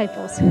 John's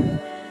disciples.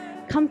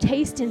 Come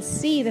taste and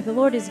see that the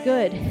Lord is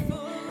good.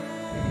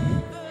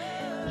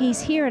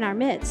 He's here in our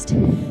midst.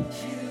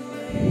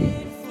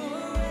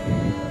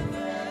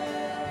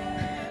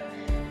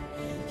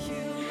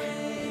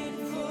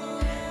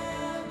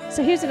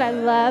 So here's what I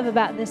love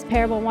about this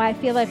parable and why I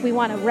feel like we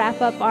want to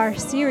wrap up our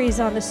series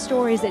on the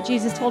stories that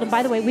Jesus told. And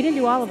by the way, we didn't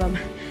do all of them.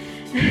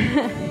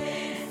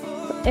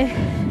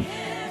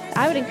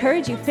 I would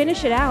encourage you,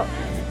 finish it out.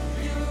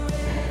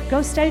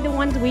 Go study the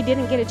ones we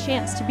didn't get a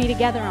chance to be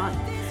together on.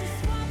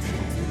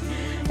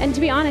 And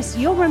to be honest,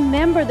 you'll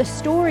remember the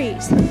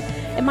stories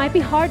It might be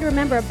hard to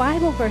remember a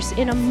Bible verse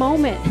in a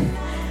moment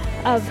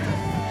of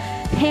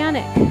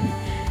panic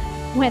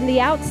when the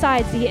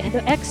outside,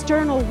 the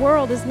external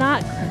world is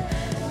not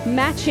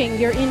matching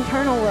your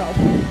internal world.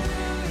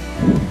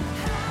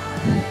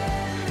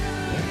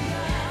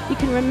 You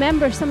can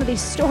remember some of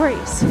these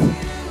stories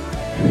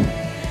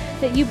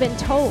that you've been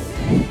told.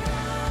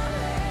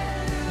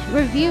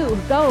 Review,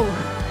 go,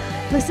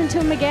 listen to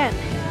them again.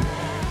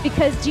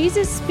 Because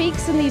Jesus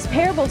speaks in these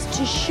parables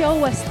to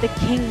show us the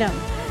kingdom,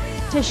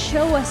 to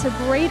show us a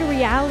greater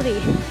reality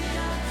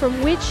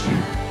from which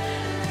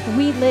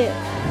we live.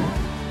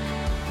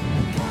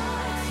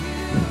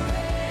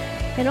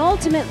 And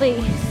ultimately,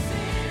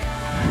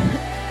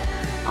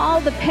 all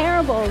the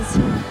parables,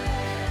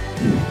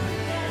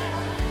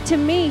 to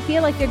me,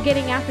 feel like they're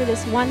getting after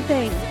this one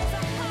thing,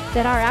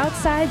 that our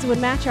outsides would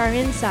match our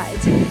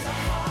insides,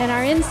 and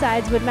our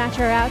insides would match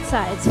our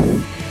outsides.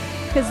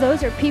 Because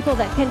those are people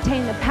that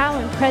contain the power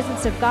and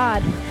presence of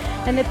God.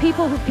 And the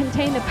people who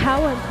contain the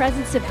power and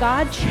presence of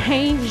God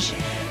change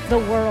the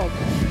world.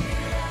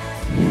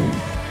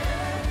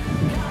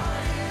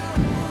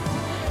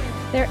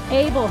 They're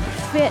able,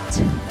 fit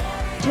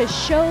to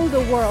show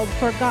the world,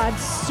 for God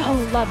so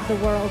loved the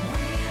world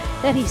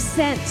that he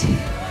sent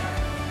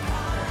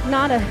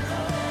not a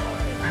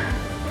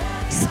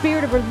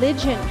spirit of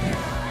religion,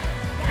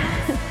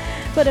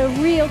 but a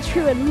real,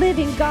 true, and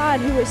living God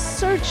who is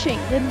searching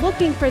and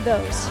looking for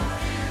those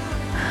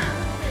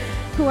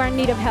who are in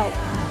need of help.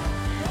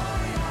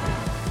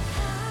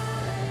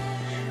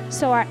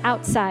 So our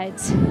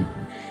outsides.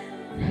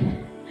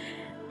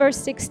 Verse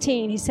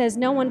 16, he says,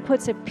 no one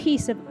puts a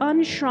piece of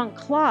unshrunk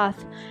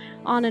cloth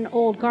on an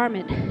old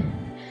garment.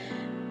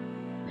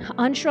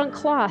 Unshrunk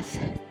cloth,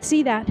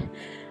 see that?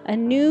 A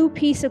new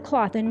piece of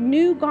cloth, a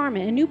new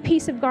garment, a new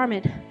piece of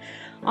garment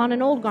on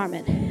an old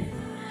garment.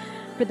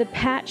 For the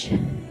patch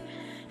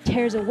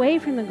tears away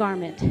from the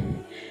garment,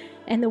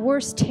 and the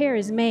worst tear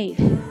is made.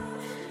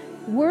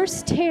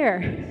 Worst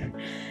tear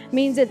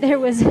means that there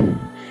was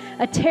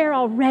a tear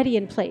already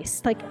in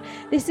place. Like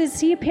this is,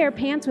 see a pair of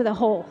pants with a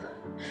hole.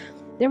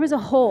 There was a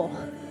hole.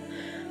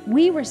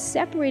 We were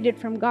separated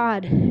from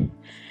God,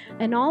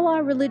 and all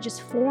our religious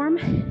form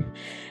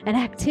and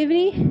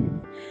activity,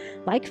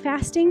 like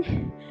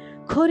fasting,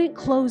 couldn't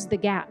close the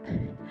gap.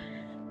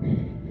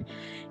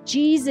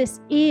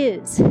 Jesus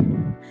is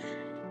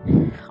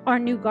our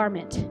new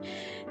garment,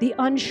 the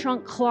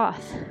unshrunk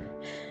cloth.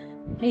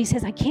 And he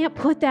says, I can't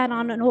put that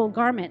on an old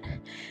garment.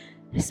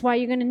 That's why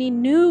you're going to need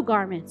new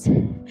garments.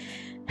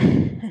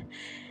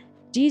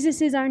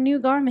 Jesus is our new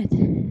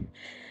garment.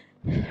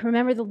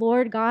 Remember, the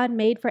Lord God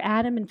made for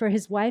Adam and for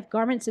his wife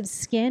garments of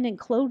skin and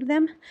clothed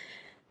them.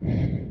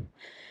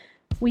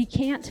 We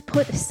can't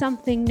put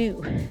something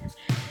new,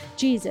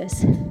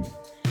 Jesus,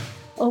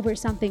 over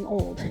something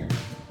old.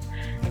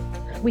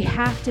 We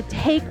have to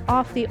take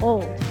off the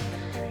old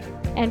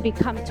and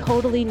become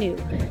totally new.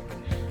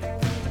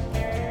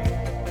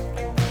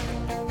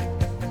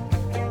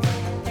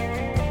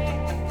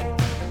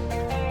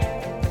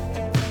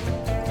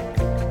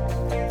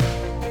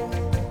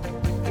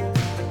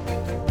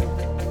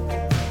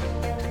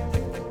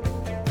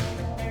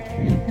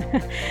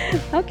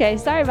 Okay,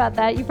 sorry about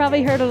that. You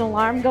probably heard an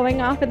alarm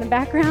going off in the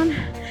background.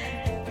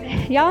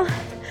 Y'all,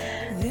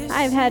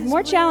 I've had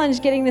more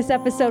challenge getting this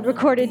episode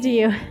recorded to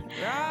you,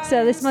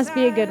 so this must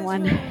be a good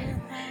one.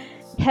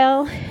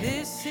 Hell's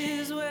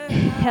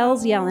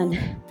yelling.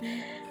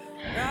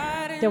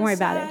 Don't worry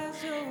about it.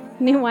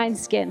 New wine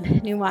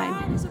skin, new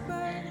wine.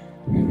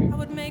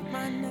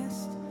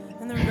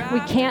 We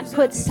can't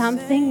put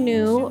something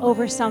new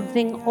over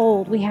something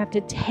old. We have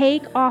to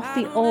take off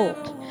the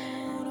old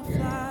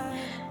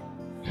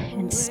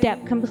and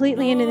step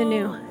completely into the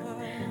new.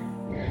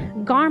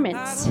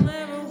 Garments,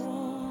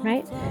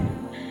 right?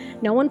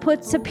 No one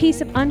puts a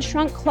piece of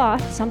unshrunk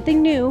cloth,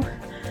 something new,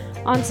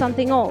 on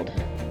something old.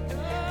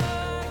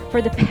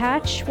 For the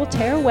patch will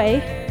tear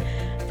away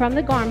from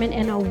the garment,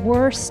 and a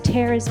worse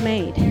tear is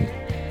made.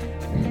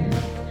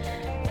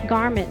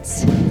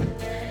 Garments,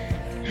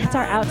 that's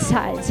our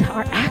outsides,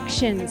 our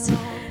actions,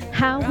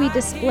 how we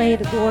display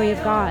the glory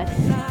of God.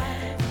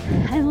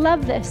 I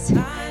love this.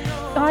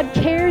 God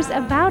cares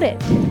about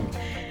it.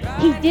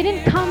 He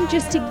didn't come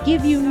just to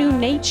give you new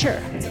nature.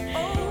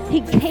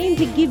 He came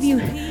to give you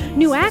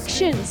new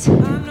actions,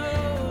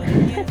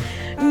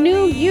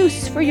 new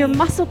use for your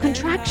muscle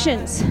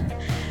contractions,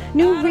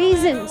 new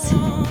reasons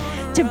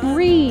to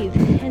breathe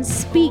and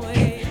speak.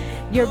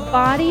 Your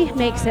body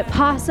makes it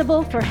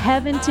possible for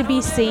heaven to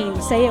be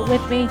seen. Say it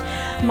with me.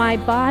 My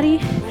body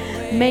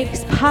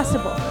makes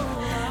possible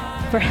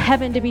for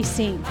heaven to be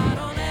seen.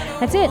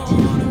 That's it.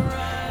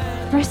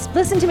 First,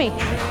 listen to me.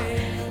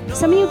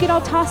 Some of you get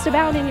all tossed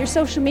about in your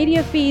social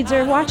media feeds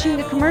or watching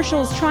the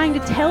commercials trying to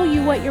tell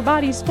you what your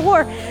body's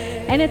for,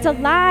 and it's a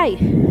lie.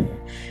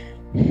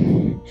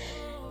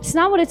 It's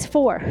not what it's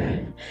for.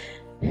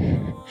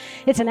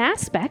 It's an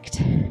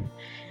aspect.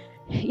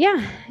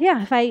 Yeah,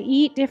 if I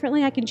eat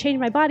differently, I can change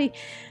my body.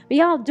 But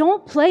y'all,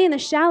 don't play in the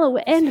shallow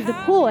end of the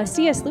pool. As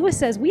C.S. Lewis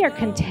says, we are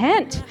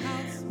content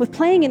with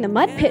playing in the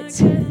mud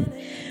pits.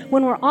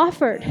 when we're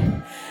offered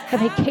a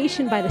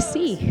vacation by the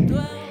sea.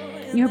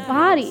 Your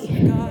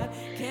body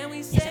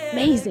is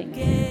amazing.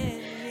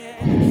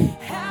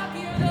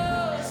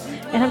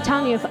 And I'm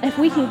telling you, if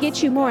we can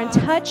get you more in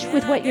touch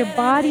with what your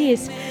body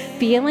is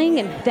feeling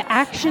and the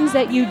actions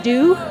that you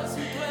do,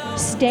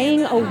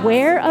 staying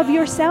aware of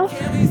yourself,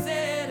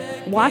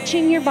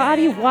 watching your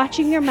body,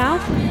 watching your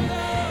mouth.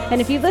 And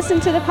if you listen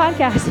to the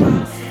podcast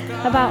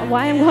about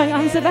why I'm going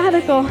on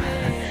sabbatical,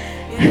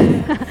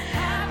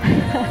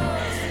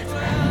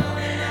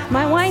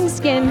 my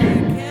wineskin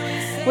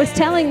was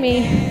telling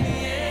me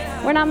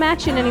we're not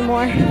matching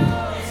anymore.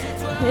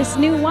 This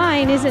new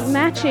wine isn't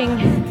matching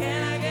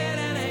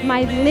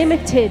my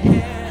limited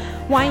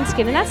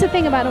wineskin. And that's the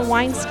thing about a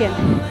wineskin.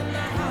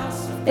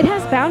 It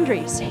has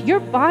boundaries. Your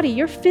body,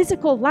 your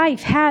physical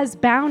life has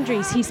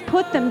boundaries. He's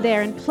put them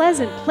there in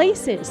pleasant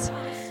places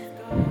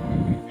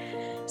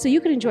so you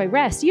can enjoy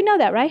rest. You know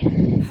that, right?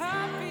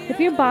 If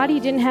your body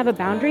didn't have a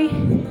boundary,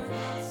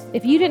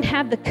 if you didn't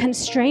have the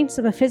constraints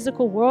of a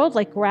physical world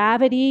like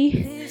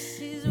gravity,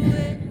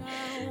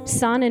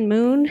 sun and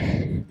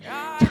moon,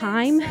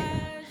 time,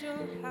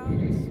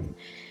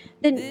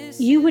 then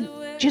you would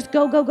just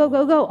go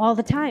all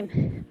the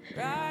time.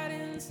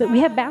 But we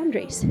have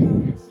boundaries.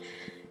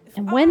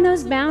 And when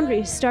those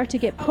boundaries start to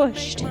get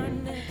pushed,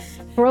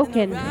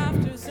 broken,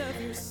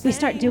 we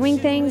start doing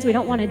things we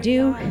don't want to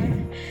do,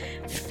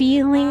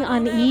 feeling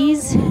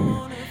unease,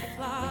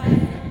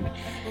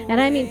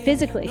 and I mean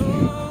physically.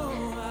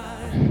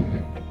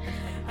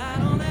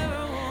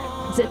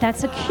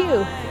 That's a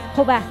cue.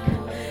 Pull back.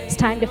 It's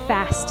time to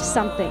fast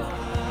something.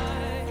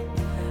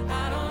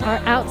 Our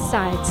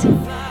outsides.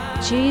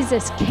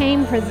 Jesus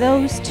came for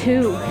those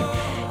too,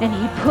 and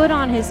he put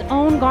on his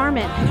own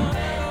garment,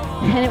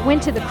 and it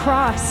went to the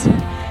cross,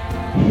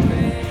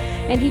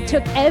 and he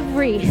took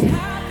every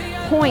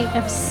point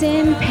of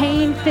sin,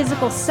 pain,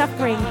 physical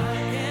suffering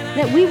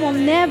that we will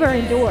never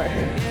endure.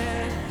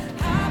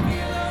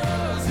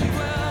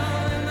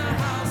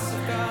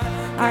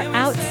 Our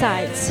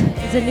outsides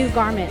is a new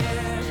garment.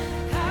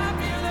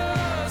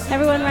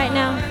 Everyone right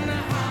now,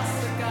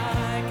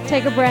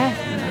 take a breath,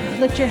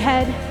 lift your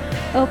head,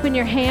 open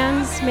your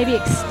hands, maybe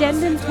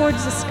extend them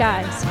towards the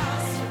skies.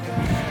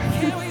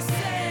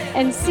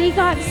 And see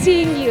God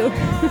seeing you.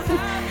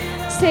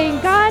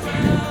 Saying, God,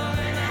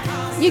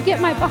 you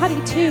get my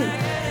body too.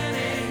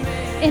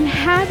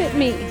 Inhabit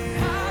me.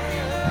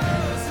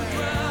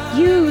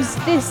 Use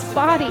this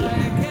body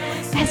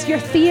as your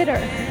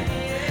theater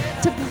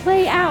to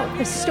play out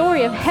the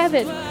story of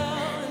heaven.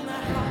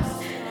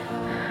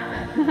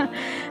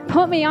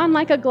 Put me on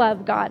like a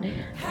glove, God.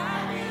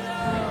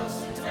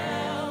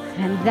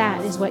 And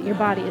that is what your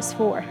body is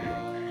for.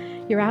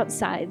 Your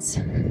outsides,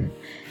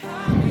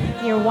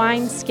 your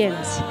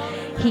wineskins.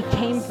 He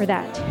came for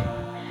that.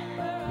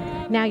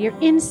 Now your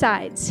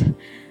insides.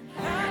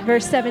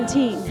 Verse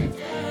 17.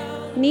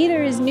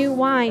 Neither is new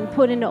wine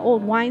put into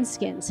old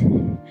wineskins.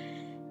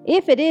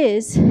 If it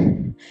is,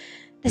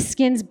 the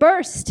skins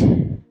burst,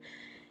 and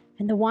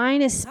the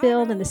wine is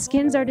spilled, and the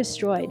skins are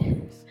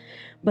destroyed.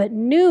 But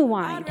new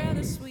wine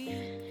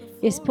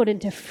is put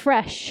into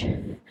fresh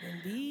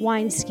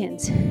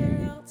wineskins,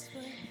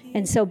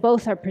 and so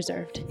both are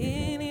preserved.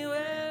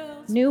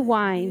 New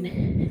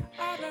wine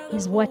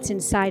is what's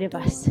inside of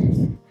us.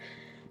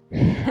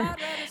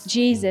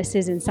 Jesus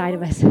is inside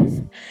of us.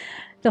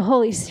 The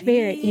Holy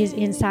Spirit is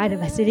inside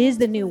of us. It is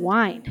the new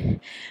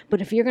wine.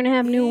 But if you're going to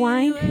have new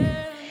wine,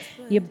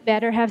 you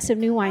better have some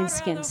new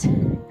wineskins.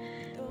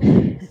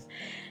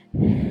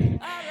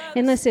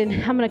 And listen,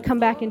 I'm going to come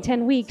back in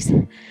 10 weeks.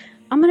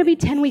 I'm going to be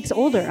 10 weeks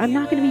older. I'm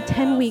not going to be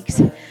 10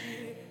 weeks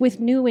with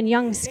new and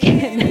young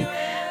skin.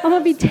 I'm going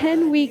to be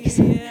 10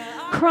 weeks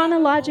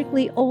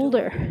chronologically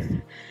older.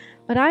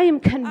 But I am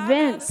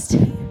convinced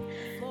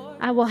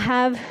I will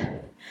have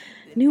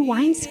new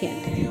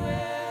wineskin,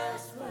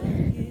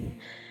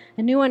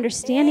 a new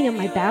understanding of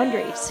my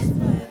boundaries,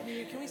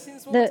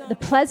 the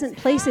pleasant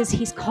places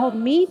he's called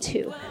me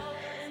to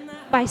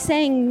by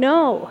saying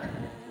no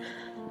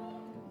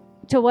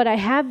to what I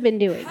have been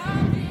doing,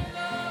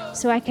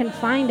 so I can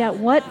find out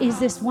what is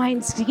this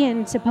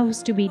wineskin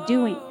supposed to be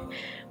doing.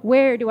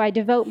 Where do I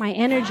devote my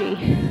energy,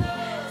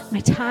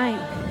 my time?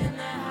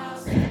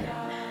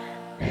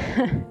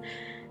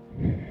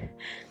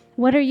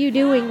 What are you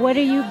doing? What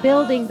are you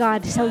building,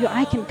 God, so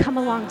I can come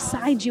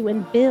alongside you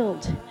and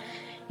build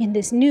in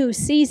this new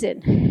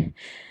season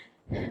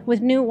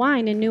with new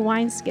wine and new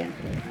wineskin?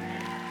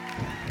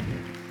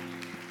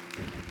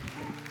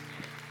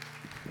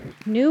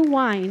 New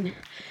wine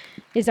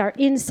is our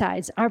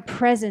insides, our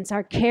presence,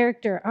 our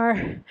character,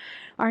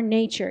 our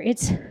nature.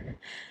 It's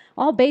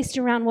all based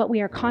around what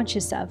we are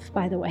conscious of,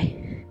 by the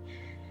way.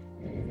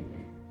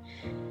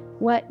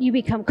 What you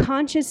become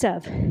conscious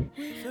of,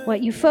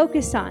 what you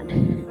focus on,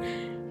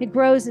 it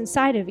grows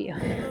inside of you.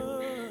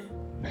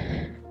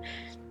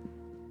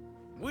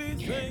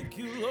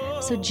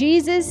 So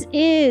Jesus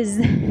is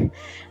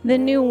the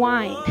new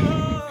wine,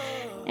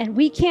 and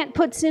we can't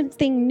put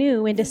something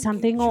new into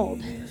something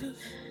old.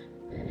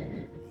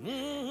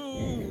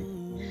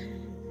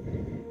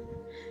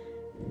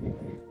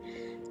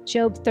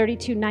 Job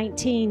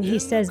 32:19, he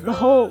says,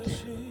 "Behold,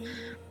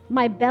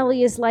 my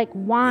belly is like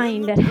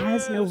wine that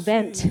has no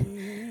vent,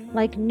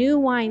 like new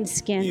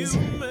wineskins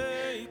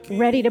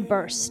ready to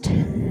burst."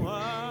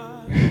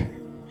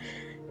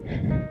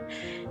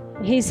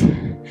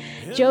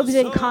 Job's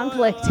in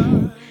conflict.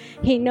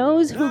 He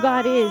knows who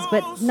God is,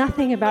 but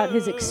nothing about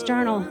his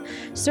external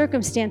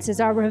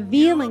circumstances are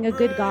revealing a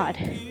good God.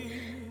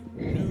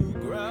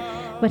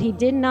 But he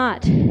did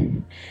not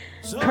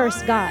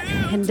curse God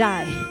and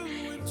die.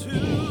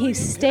 He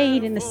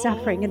stayed in the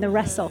suffering, in the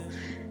wrestle.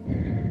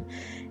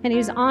 And he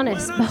was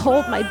honest.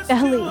 "Behold, my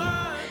belly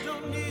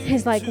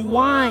is like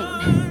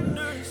wine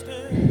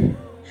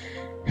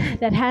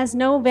that has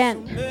no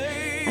vent.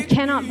 I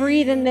cannot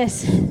breathe in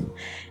this,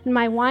 and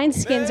my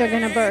wineskins are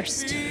going to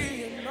burst."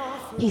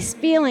 He's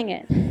feeling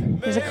it.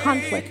 There's a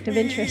conflict of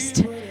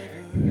interest.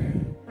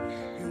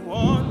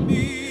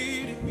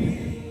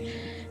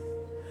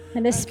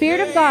 And the Spirit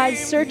of God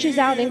searches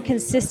out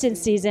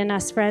inconsistencies in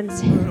us,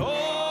 friends.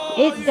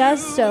 It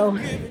does so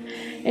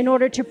in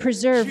order to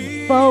preserve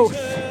both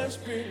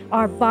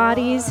our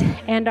bodies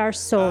and our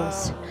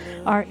souls,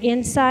 our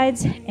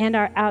insides and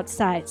our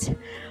outsides.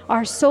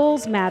 Our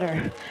souls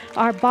matter.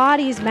 Our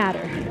bodies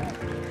matter.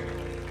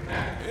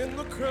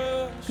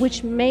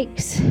 Which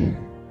makes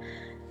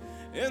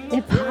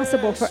it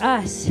possible for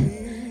us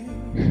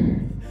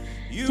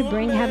to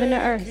bring heaven to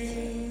earth.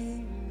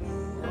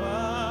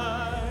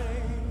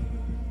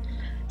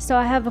 So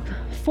I have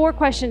 4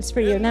 questions for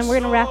you, and then we're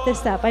going to wrap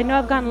this up. I know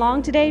I've gone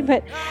long today,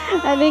 but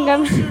I think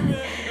I'm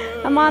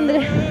on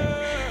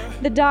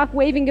the dock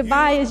waving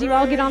goodbye as you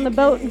all get on the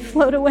boat and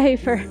float away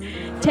for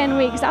 10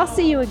 weeks. I'll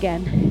see you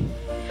again.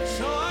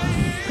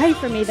 Pray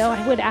for me, though.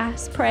 I would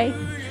ask, pray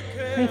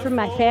for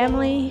my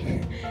family.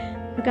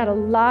 We've got a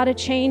lot of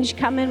change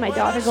coming. My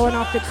daughter going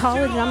off to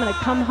college, and I'm going to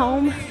come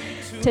home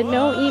to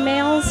no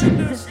emails,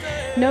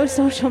 no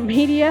social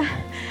media.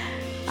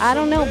 I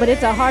don't know, but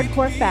it's a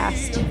hardcore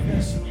fast.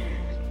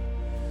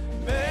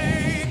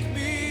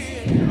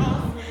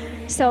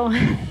 So,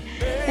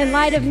 in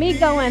light of me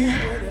going,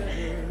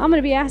 I'm going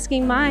to be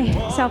asking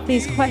myself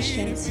these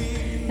questions.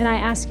 And I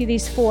ask you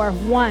these 4.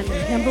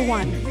 Number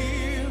 1,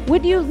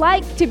 would you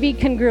like to be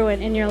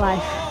congruent in your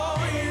life?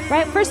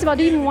 Right? First of all,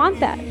 do you even want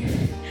that?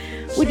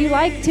 Would you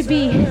like to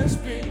be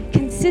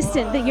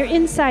consistent, that your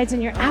insides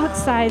and your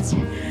outsides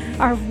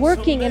are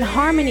working in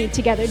harmony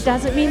together?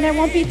 Doesn't mean there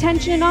won't be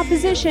tension and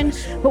opposition,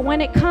 but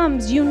when it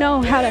comes, you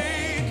know how to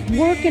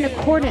work in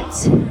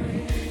accordance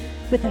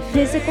with the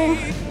physical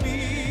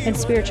and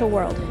spiritual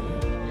world.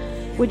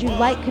 Would you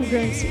like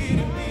congruency?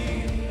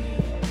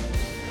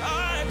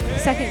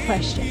 Second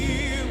question.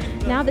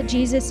 Now that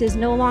Jesus is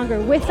no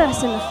longer with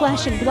us in the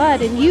flesh and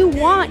blood, and you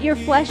want your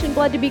flesh and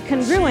blood to be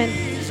congruent,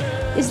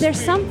 is there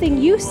something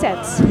you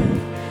sense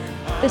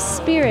the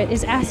Spirit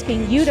is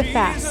asking you to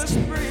fast?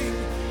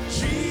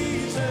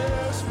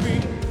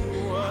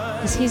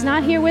 Because He's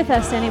not here with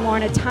us anymore,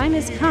 and a time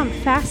has come.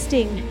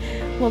 Fasting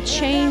will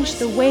change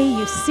the way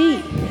you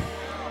see.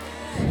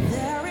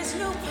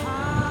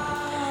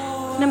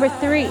 Number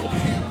 3,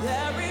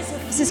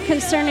 this is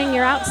concerning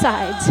your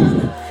outsides.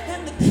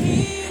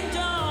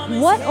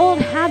 What old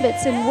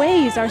habits and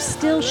ways are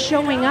still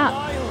showing up?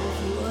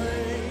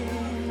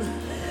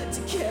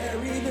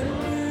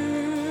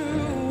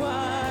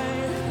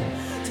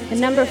 And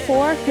number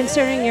 4,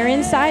 concerning your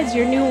insides,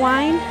 your new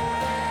wine.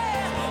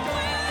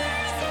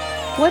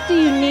 What do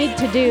you need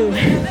to do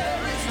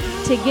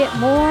to get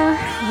more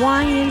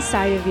wine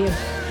inside of you?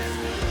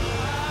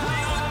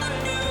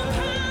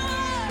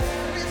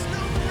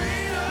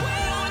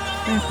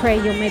 I pray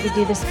you'll maybe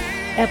do this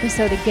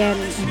episode again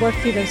and work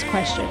through those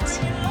questions.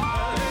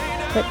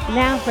 But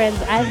now,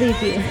 friends, I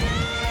leave you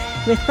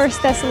with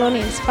 1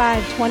 Thessalonians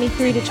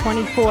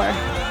 5:23-24.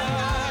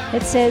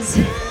 It says,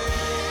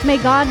 "May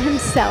God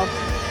Himself,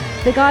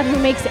 the God who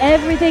makes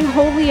everything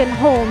holy and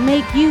whole,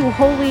 make you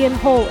holy and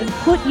whole, and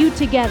put you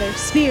together,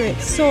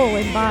 spirit, soul,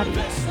 and body,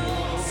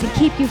 and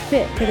keep you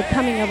fit for the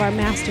coming of our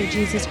Master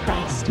Jesus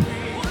Christ.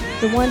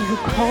 The one who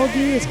called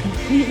you is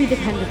completely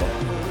dependable.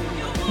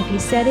 If He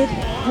said it,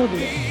 He'll do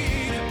it."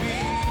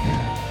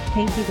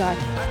 Thank you, God.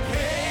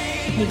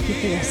 Thank you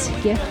for this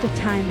gift of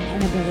time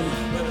and ability.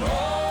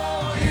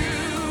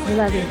 We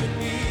love you.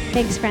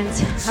 Thanks,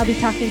 friends. I'll be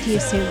talking to you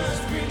soon.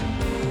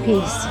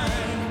 Peace.